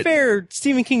 To be fair,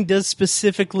 Stephen King does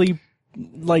specifically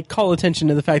like call attention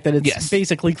to the fact that it's Yes.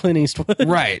 basically Clint Eastwood.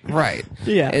 Right.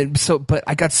 Yeah. And so, but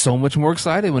I got so much more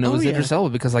excited when it was yeah. Idris Elba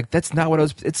because like that's not what I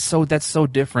was. That's so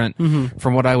different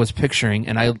from what I was picturing,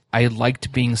 and I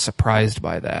liked being surprised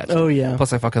by that. Oh, yeah.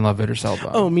 Plus, I fucking love Idris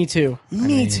Elba. Oh, me too.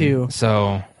 Me too.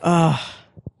 So,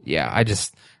 yeah,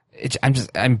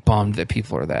 I'm bummed that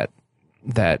people are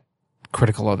that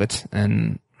critical of it,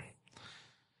 and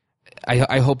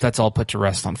I hope that's all put to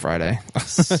rest on Friday.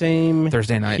 Same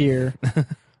Thursday night. here.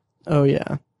 Oh,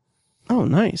 yeah. Oh,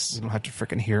 nice. You don't have to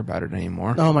freaking hear about it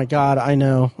anymore. Oh, my God. I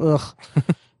know. Ugh.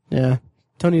 Yeah.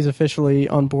 Tony's officially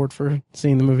on board for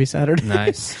seeing the movie Saturday.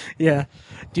 Nice. Yeah.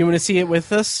 Do you want to see it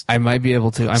with us? I might be able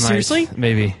to. Seriously?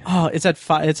 Maybe. Oh, it's at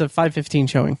 5:15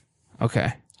 showing.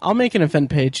 Okay. I'll make an event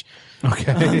page.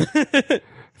 Okay.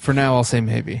 For now, I'll say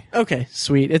maybe. Okay,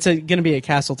 sweet. It's going to be at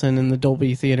Castleton in the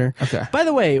Dolby Theater. Okay. By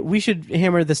the way, we should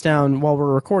hammer this down while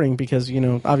we're recording because,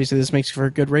 obviously this makes for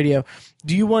good radio.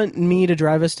 Do you want me to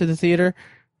drive us to the theater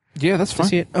Yeah, that's to fine.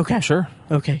 see it? Okay. Sure.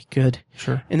 Okay, good.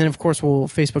 Sure. And then, of course, we'll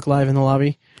Facebook Live in the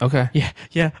lobby. Okay. Yeah.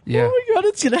 Yeah. Oh my God,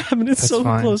 it's going to happen. It's That's so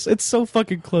fine. close. It's so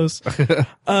fucking close.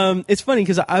 It's funny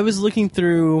because I was looking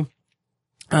through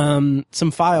some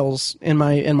files in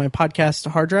my podcast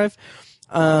hard drive.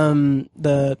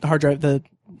 The hard drive, the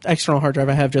external hard drive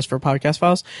I have just for podcast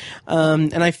files.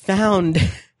 And I found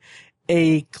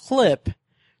a clip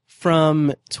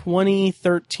from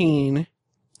 2013,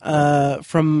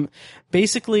 from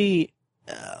basically,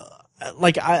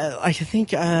 I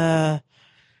think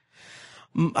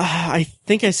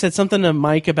I said something to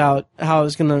Mike about how I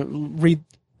was going to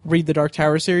read the Dark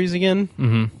Tower series again.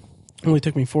 Mm-hmm. It only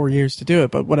took me 4 years to do it,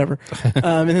 but whatever.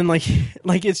 And then like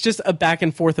it's just a back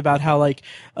and forth about how like,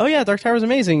 oh yeah, Dark Tower's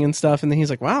amazing and stuff. And then he's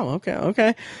like, wow,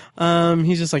 okay.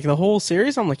 He's just like the whole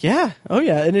series. I'm like, yeah, oh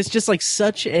yeah. And it's just like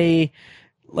such a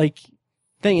like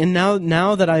thing. And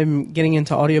now that I'm getting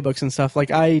into audiobooks and stuff, like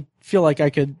I feel like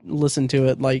I could listen to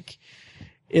it like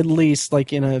at least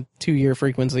like in a 2-year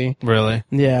frequency. Really?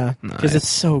 Yeah. Because Nice. it's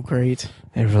so great.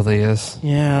 It really is.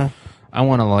 Yeah. I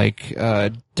want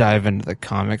to dive into the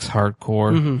comics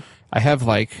hardcore. Mm-hmm. I have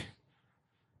like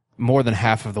more than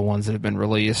half of the ones that have been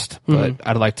released, but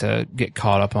I'd like to get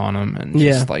caught up on them and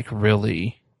just like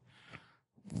really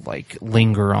like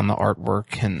linger on the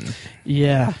artwork. And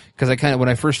Yeah. because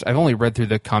I've only read through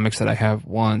the comics that I have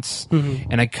once,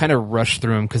 and I kind of rushed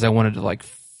through them because I wanted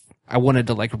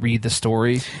to read the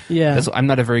story. Yeah. I'm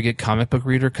not a very good comic book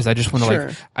reader because I just want to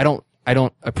Sure. I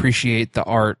don't appreciate the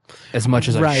art as much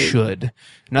as I Right. should.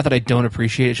 Not that I don't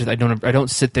appreciate it, it's just I don't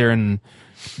sit there and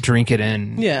drink it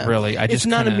in. Yeah. Really. It's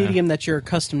not a medium that you're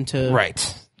accustomed to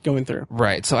Right. going through.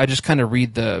 Right. So I just kind of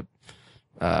read the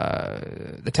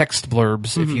the text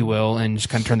blurbs, if you will, and just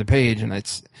kind of turn the page. And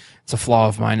it's a flaw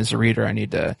of mine as a reader. I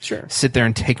need to sit there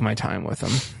and take my time with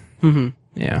them.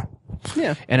 Yeah.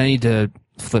 And I need to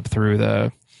flip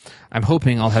through I'm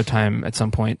hoping I'll have time at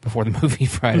some point before the movie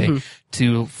Friday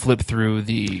to flip through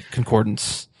the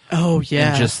concordance. Oh yeah.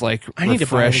 And just like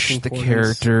refresh the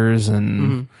characters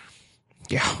and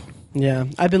Yeah.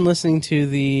 I've been listening to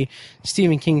the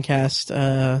Stephen King cast,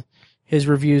 his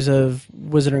reviews of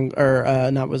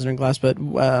not Wizard and Glass, but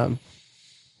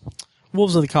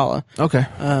Wolves of the Kala. Okay.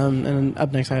 And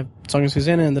up next I have Song of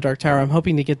Susanna and The Dark Tower. I'm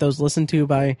hoping to get those listened to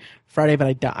by Friday,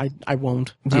 but I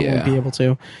won't. I won't be able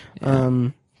to.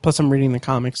 Plus I'm reading the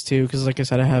comics too, because like I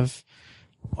said, I have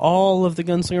all of the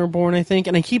Gunslinger Born, I think,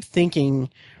 and I keep thinking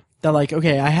that like,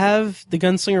 okay, I have the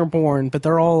Gunslinger Born, but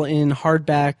they're all in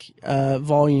hardback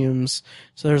volumes,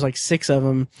 so there's like 6 of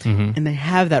them, and they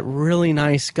have that really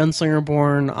nice Gunslinger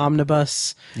Born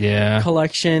omnibus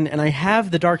collection, and I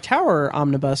have the Dark Tower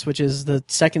omnibus, which is the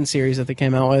second series that they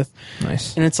came out with.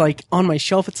 Nice. And it's like on my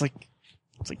shelf, it's like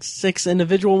 6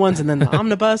 individual ones, and then the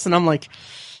omnibus, and I'm like,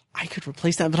 I could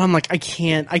replace that, but I'm like, I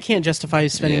can't justify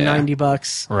spending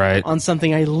 $90 on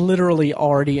something I literally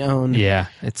already own. Yeah,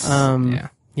 it's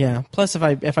yeah. Plus,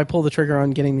 if I pull the trigger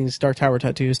on getting these Dark Tower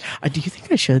tattoos, do you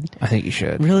think I should? I think you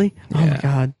should. Really? Yeah. Oh my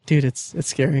god, dude, it's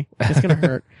scary. It's gonna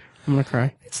hurt. I'm gonna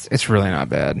cry. It's really not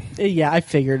bad. Yeah, I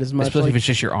figured as much. Especially if it's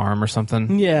just your arm or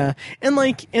something. Yeah, and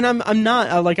I'm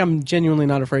not I'm genuinely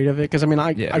not afraid of it, because I mean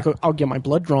I'll get my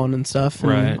blood drawn and stuff.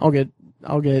 And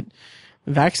I'll get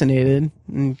vaccinated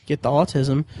and get the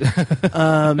autism.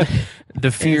 The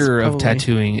fear of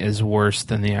tattooing is worse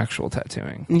than the actual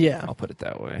tattooing. Yeah. I'll put it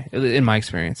that way. In my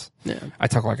experience. Yeah. I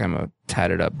talk like I'm a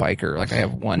tatted up biker. Like I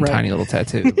have one tiny little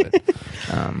tattoo. But,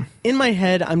 in my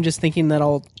head, I'm just thinking that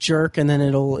I'll jerk and then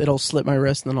it'll slit my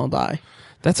wrist and then I'll die.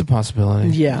 That's a possibility.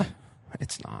 Yeah.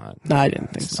 It's not. No, I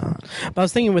didn't think so. But I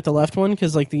was thinking with the left one,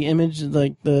 because like the image,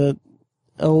 like the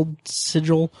old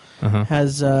sigil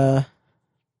has, the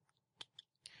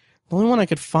only one I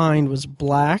could find was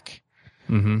black,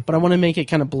 but I want to make it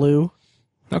kind of blue.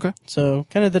 Okay. So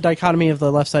kind of the dichotomy of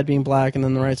the left side being black and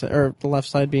then the right side, or the left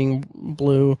side being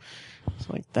blue, so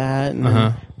like that, and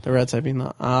then the right side being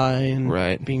the eye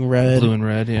and being red. Blue and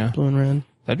red, yeah. Blue and red.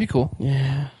 That'd be cool.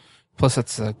 Yeah. Plus,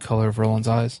 that's the color of Roland's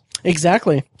eyes.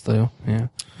 Exactly. Blue, yeah.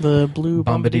 The blue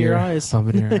bombardier eyes.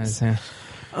 Bombardier eyes, yeah.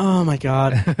 Oh my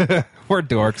god. We're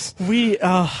dorks. We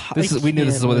knew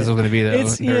this is what this was going to be, though.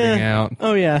 It's nerding out.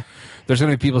 Oh yeah. There's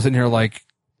going to be people sitting here like,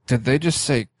 did they just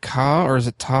say ka or is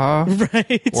it ta?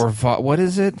 Right. Or va? What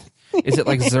is it? Is it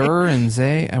like zer and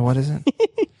zay? And what is it?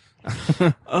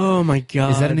 Oh my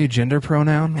god. Is that a new gender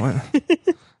pronoun? What?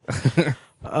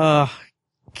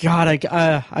 God,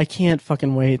 I can't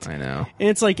fucking wait. I know. And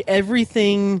it's like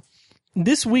everything.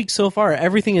 This week so far,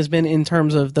 everything has been in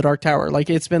terms of the Dark Tower. Like,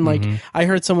 it's been like, I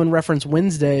heard someone reference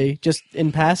Wednesday just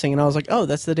in passing, and I was like, oh,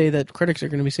 that's the day that critics are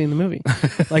going to be seeing the movie.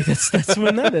 Like, that's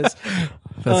when that is.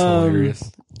 That's hilarious.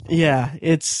 Yeah,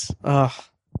 it's, yeah.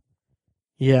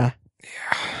 Yeah.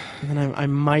 And then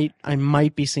I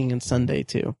might be seeing it Sunday,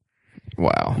 too.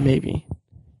 Wow. Maybe.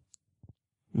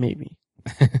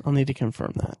 I'll need to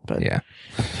confirm that, but. Yeah.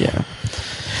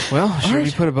 Well, should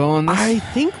we put a bow on this? I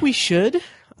think we should.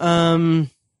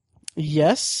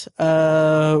 Yes.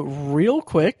 Real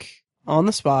quick, on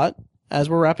the spot, as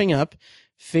we're wrapping up,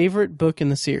 favorite book in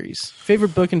the series.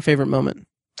 Favorite book and favorite moment.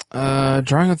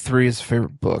 Drawing of Three is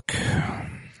favorite book.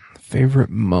 Favorite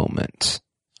moment.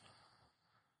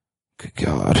 Good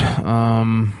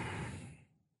God.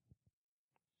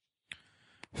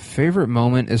 Favorite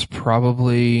moment is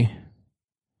probably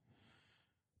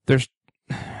there's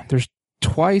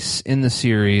twice in the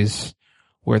series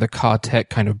where the quartet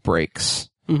kind of breaks.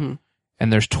 And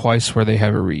there's twice where they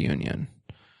have a reunion.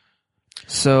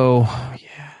 So,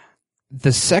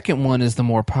 the second one is the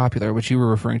more popular, which you were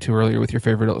referring to earlier with your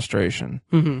favorite illustration.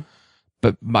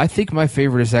 But I think my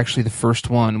favorite is actually the first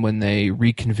one, when they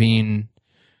reconvene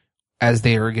as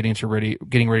they are getting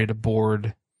ready to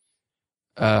board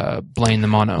Blaine the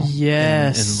Mono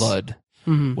in Lud.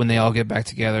 When they all get back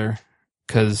together.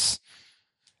 Because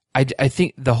I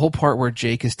think the whole part where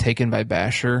Jake is taken by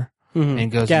Basher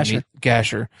and goes to meet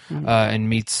Gasher and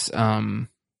meets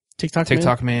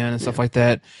TikTok Man and stuff like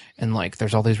that, and like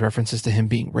there's all these references to him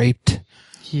being raped.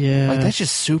 Yeah, like that's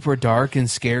just super dark and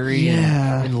scary.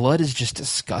 Yeah, and Lud is just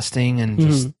disgusting and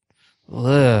just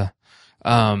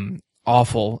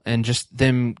awful, and just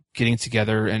them getting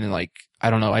together and like I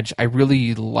don't know. I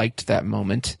really liked that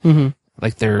moment.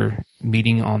 Like they're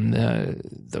meeting on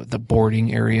the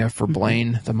boarding area for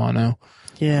Blaine the Mono.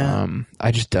 Yeah. I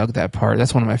just dug that part.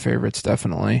 That's one of my favorites,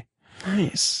 definitely.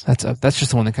 Nice. That's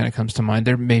just the one that kind of comes to mind.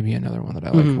 There may be another one that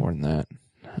I like more than that.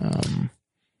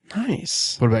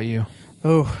 Nice. What about you?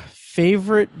 Oh,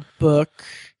 favorite book.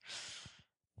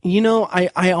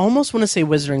 I almost want to say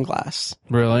Wizard and Glass.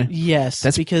 Really?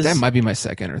 Yes, because that might be my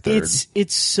second or third.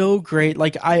 It's so great.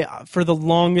 Like for the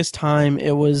longest time,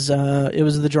 it was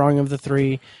the Drawing of the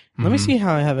Three. Let me see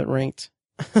how I have it ranked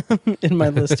in my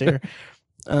list here.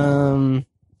 Oh,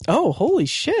 holy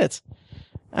shit!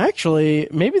 Actually,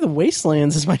 maybe the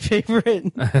Wastelands is my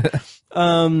favorite.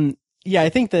 Yeah, I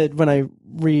think that when I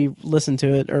re-listened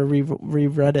to it or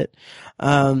reread it,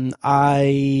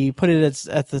 I put it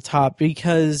at the top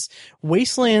because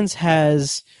Wastelands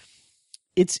has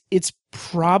it's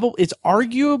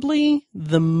arguably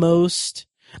the most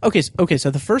okay. So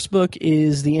the first book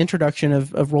is the introduction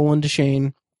of Roland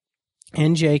Deschain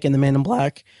and Jake and the Man in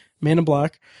Black,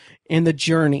 and the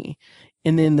journey.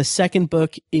 And then the second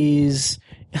book is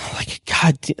like,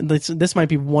 God, this might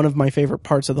be one of my favorite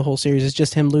parts of the whole series is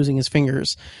just him losing his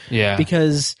fingers. Yeah.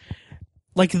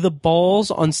 Like the balls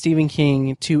on Stephen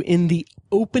King to, in the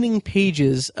opening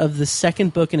pages of the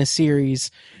second book in a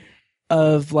series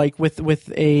of like,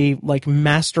 with a like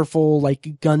masterful,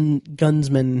 like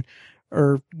gunsman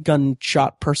or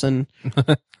gunshot person,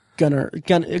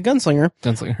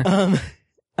 gunslinger.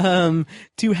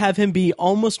 To have him be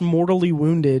almost mortally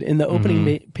wounded in the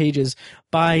opening pages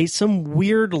by some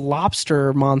weird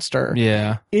lobster monster.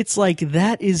 Yeah. It's like,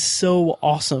 that is so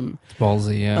awesome. It's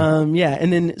ballsy, yeah. Yeah.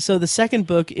 And then, so the second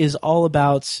book is all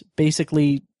about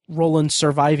basically Roland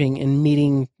surviving and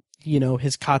meeting,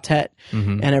 his quartet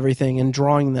and everything and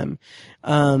drawing them.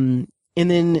 And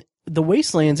then the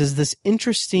Wastelands is this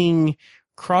interesting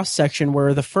cross section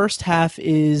where the first half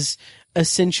is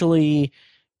essentially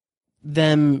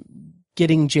them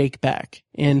getting Jake back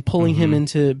and pulling him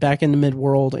back into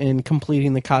Midworld and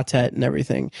completing the quartet and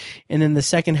everything. And then the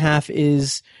second half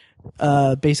is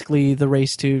basically the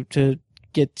race to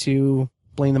get to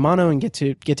Blaine the Mono and get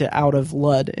to out of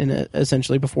Lud and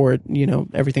essentially before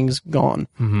everything's gone.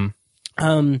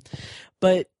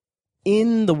 But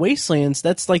in the Wastelands,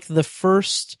 that's like the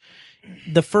first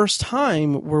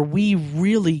time where we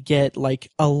really get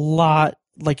like a lot,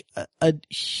 like a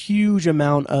huge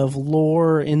amount of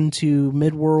lore into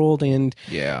Midworld and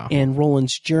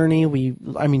Roland's journey.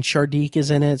 Shardik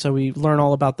is in it, so we learn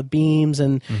all about the beams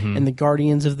and the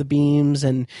guardians of the beams,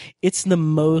 and it's the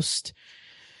most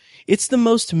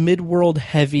Midworld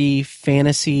heavy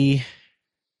fantasy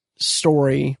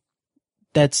story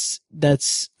that's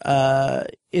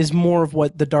is more of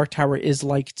what the Dark Tower is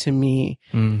like to me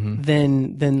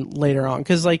than later on.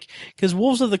 Cause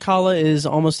Wolves of the Kala is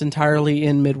almost entirely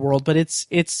in Midworld, but it's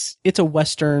a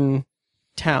Western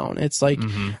town. It's like,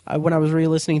 when I was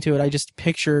re-listening to it, I just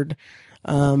pictured,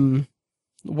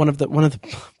 one of the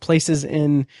places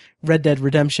in Red Dead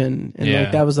Redemption. And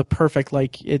like, that was a perfect,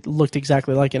 like, it looked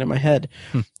exactly like it in my head.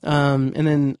 And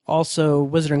then also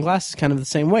Wizard and Glass is kind of the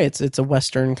same way. It's a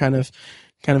Western kind of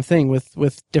thing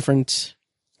with different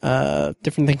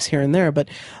things here and there. But,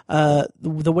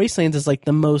 the Wastelands is like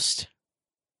the most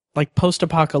like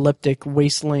post-apocalyptic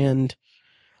wasteland,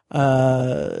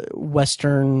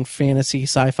 Western fantasy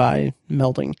sci-fi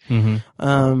melding.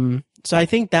 So I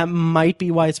think that might be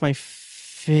why it's my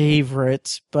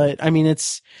favorite, but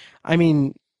if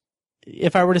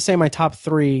I were to say my top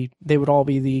three, they would all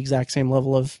be the exact same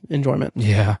level of enjoyment.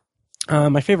 Yeah.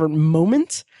 My favorite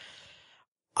moment,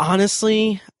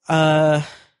 honestly, I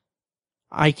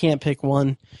can't pick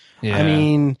one.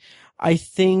 Yeah. I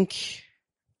think,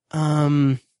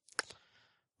 let's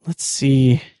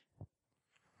see.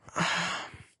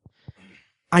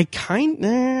 I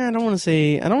don't want to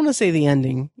say the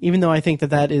ending, even though I think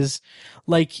that is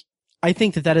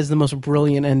the most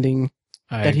brilliant ending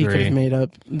he could have made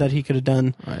up, that he could have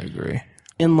done. I agree.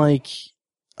 And like,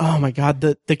 oh my God,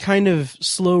 the kind of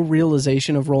slow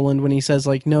realization of Roland when he says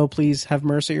like, no, please have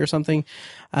mercy or something,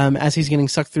 as he's getting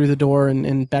sucked through the door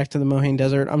and back to the Mohaine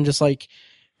Desert. I'm just like,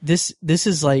 this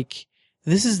is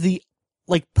the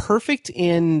like perfect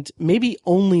and maybe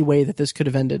only way that this could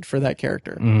have ended for that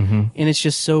character. And it's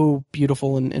just so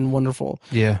beautiful and wonderful.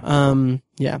 Yeah.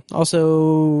 Yeah.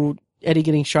 Also, Eddie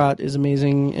getting shot is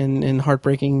amazing and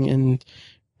heartbreaking and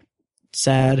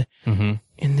sad. And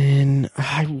then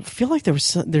I feel like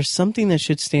there's something that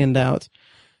should stand out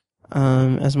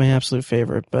as my absolute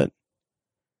favorite, but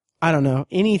I don't know.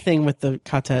 Anything with the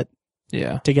quartet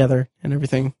together and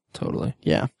everything. Totally.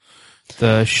 Yeah.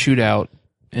 The shootout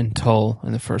in Tull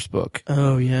in the first book.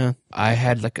 Oh yeah. I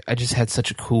just had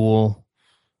such a cool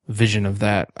vision of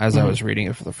that as I was reading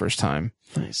it for the first time.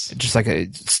 Nice. Just like a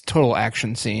total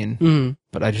action scene,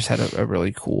 but I just had a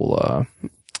really cool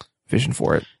vision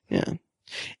for it. Yeah.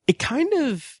 It kind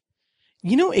of,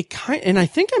 and I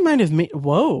think I might have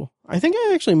I think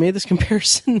I actually made this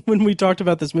comparison when we talked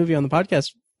about this movie on the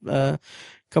podcast a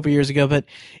couple years ago, but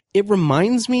it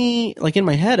reminds me, like in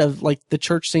my head, of like the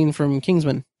church scene from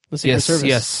Kingsman, the Secret Service.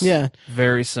 Yes. Yeah.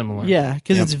 Very similar. Yeah.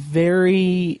 Cause it's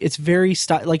very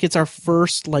like it's our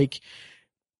first,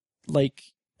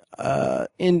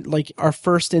 in like our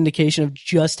first indication of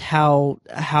just how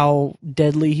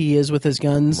deadly he is with his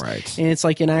guns. Right. And it's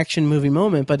like an action movie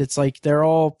moment, but it's like they're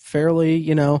all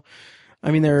fairly, they're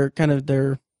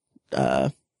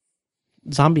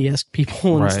zombie-esque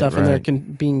people and stuff, and they're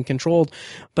being controlled.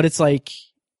 But it's like,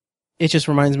 it just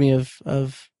reminds me of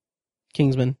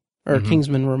Kingsman, or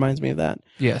Kingsman reminds me of that.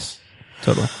 Yes,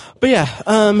 totally. But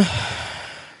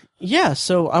yeah,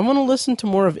 so I want to listen to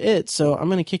more of it, so I'm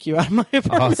going to kick you out of my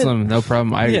apartment. Awesome, no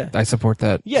problem. I support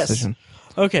that decision.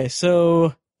 Okay,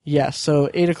 so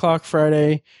 8 o'clock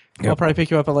Friday. Yep. I'll probably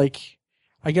pick you up at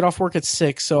I get off work at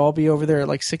 6, so I'll be over there at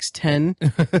 6:10,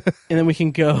 and then we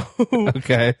can go.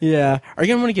 Okay. Yeah. Are you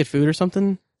going to want to get food or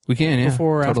something? We can, yeah.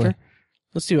 Before or totally. after?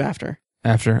 Let's do after.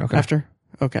 After, okay. After?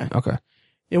 Okay. Okay.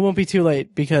 It won't be too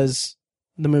late because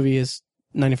the movie is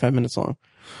 95 minutes long.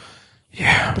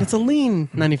 Yeah. But it's a lean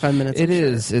 95 minutes. It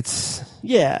is. Sure. It's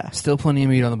still plenty of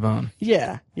meat on the bone.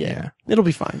 Yeah. It'll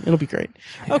be fine. It'll be great.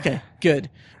 Yeah. Okay, good.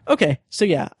 Okay, so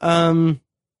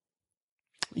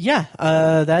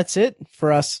that's it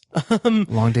for us.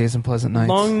 Long days and pleasant nights.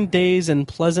 Long days and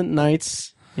pleasant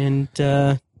nights. And,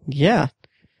 may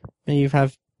you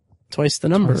have twice the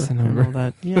number. And all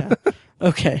that. Yeah.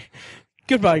 Okay.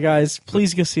 Goodbye, guys.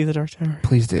 Please go see The Dark Tower.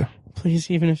 Please do.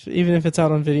 Please, even if it's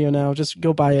out on video now, just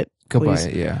go buy it. Go buy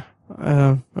it, yeah.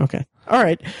 Okay. All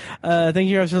right. Thank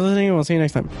you guys for listening, and we'll see you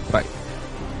next time. Bye.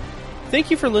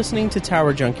 Thank you for listening to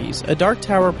Tower Junkies, a Dark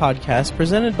Tower podcast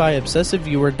presented by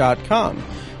ObsessiveViewer.com.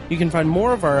 You can find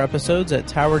more of our episodes at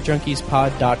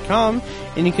TowerJunkiesPod.com,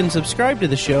 and you can subscribe to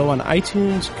the show on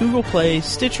iTunes, Google Play,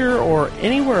 Stitcher, or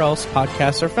anywhere else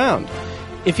podcasts are found.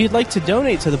 If you'd like to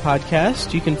donate to the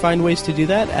podcast, you can find ways to do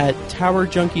that at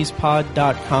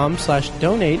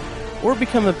TowerJunkiesPod.com/donate, or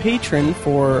become a patron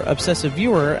for Obsessive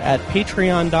Viewer at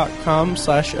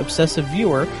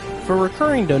Patreon.com/ObsessiveViewer for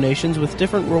recurring donations with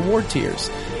different reward tiers.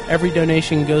 Every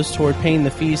donation goes toward paying the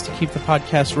fees to keep the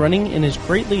podcast running and is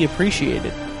greatly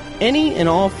appreciated. Any and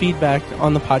all feedback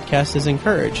on the podcast is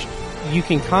encouraged. You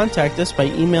can contact us by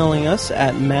emailing us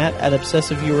at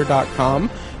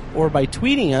matt@obsessiveviewer.com, or by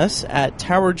tweeting us at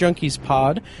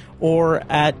TowerJunkiesPod, or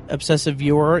at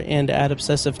ObsessiveViewer and at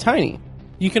ObsessiveTiny.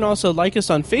 You can also like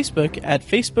us on Facebook at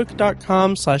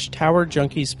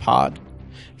facebook.com/TowerJunkiesPod.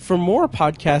 For more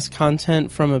podcast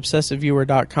content from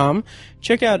ObsessiveViewer.com,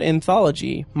 check out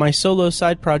Anthology, my solo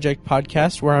side project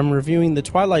podcast where I'm reviewing The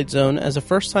Twilight Zone as a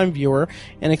first-time viewer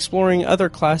and exploring other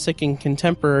classic and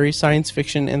contemporary science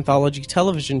fiction anthology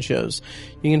television shows.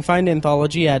 You can find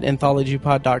Anthology at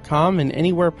anthologypod.com and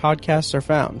anywhere podcasts are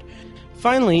found.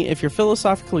 Finally, if you're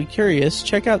philosophically curious,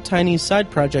 check out Tiny's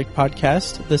side project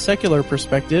podcast, The Secular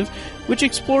Perspective, which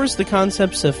explores the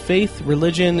concepts of faith,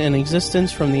 religion, and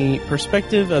existence from the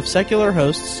perspective of secular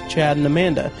hosts Chad and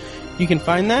Amanda. You can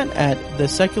find that at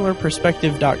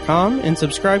thesecularperspective.com and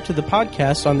subscribe to the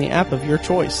podcast on the app of your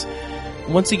choice.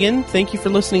 Once again, thank you for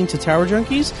listening to Tower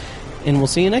Junkies, and we'll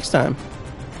see you next time.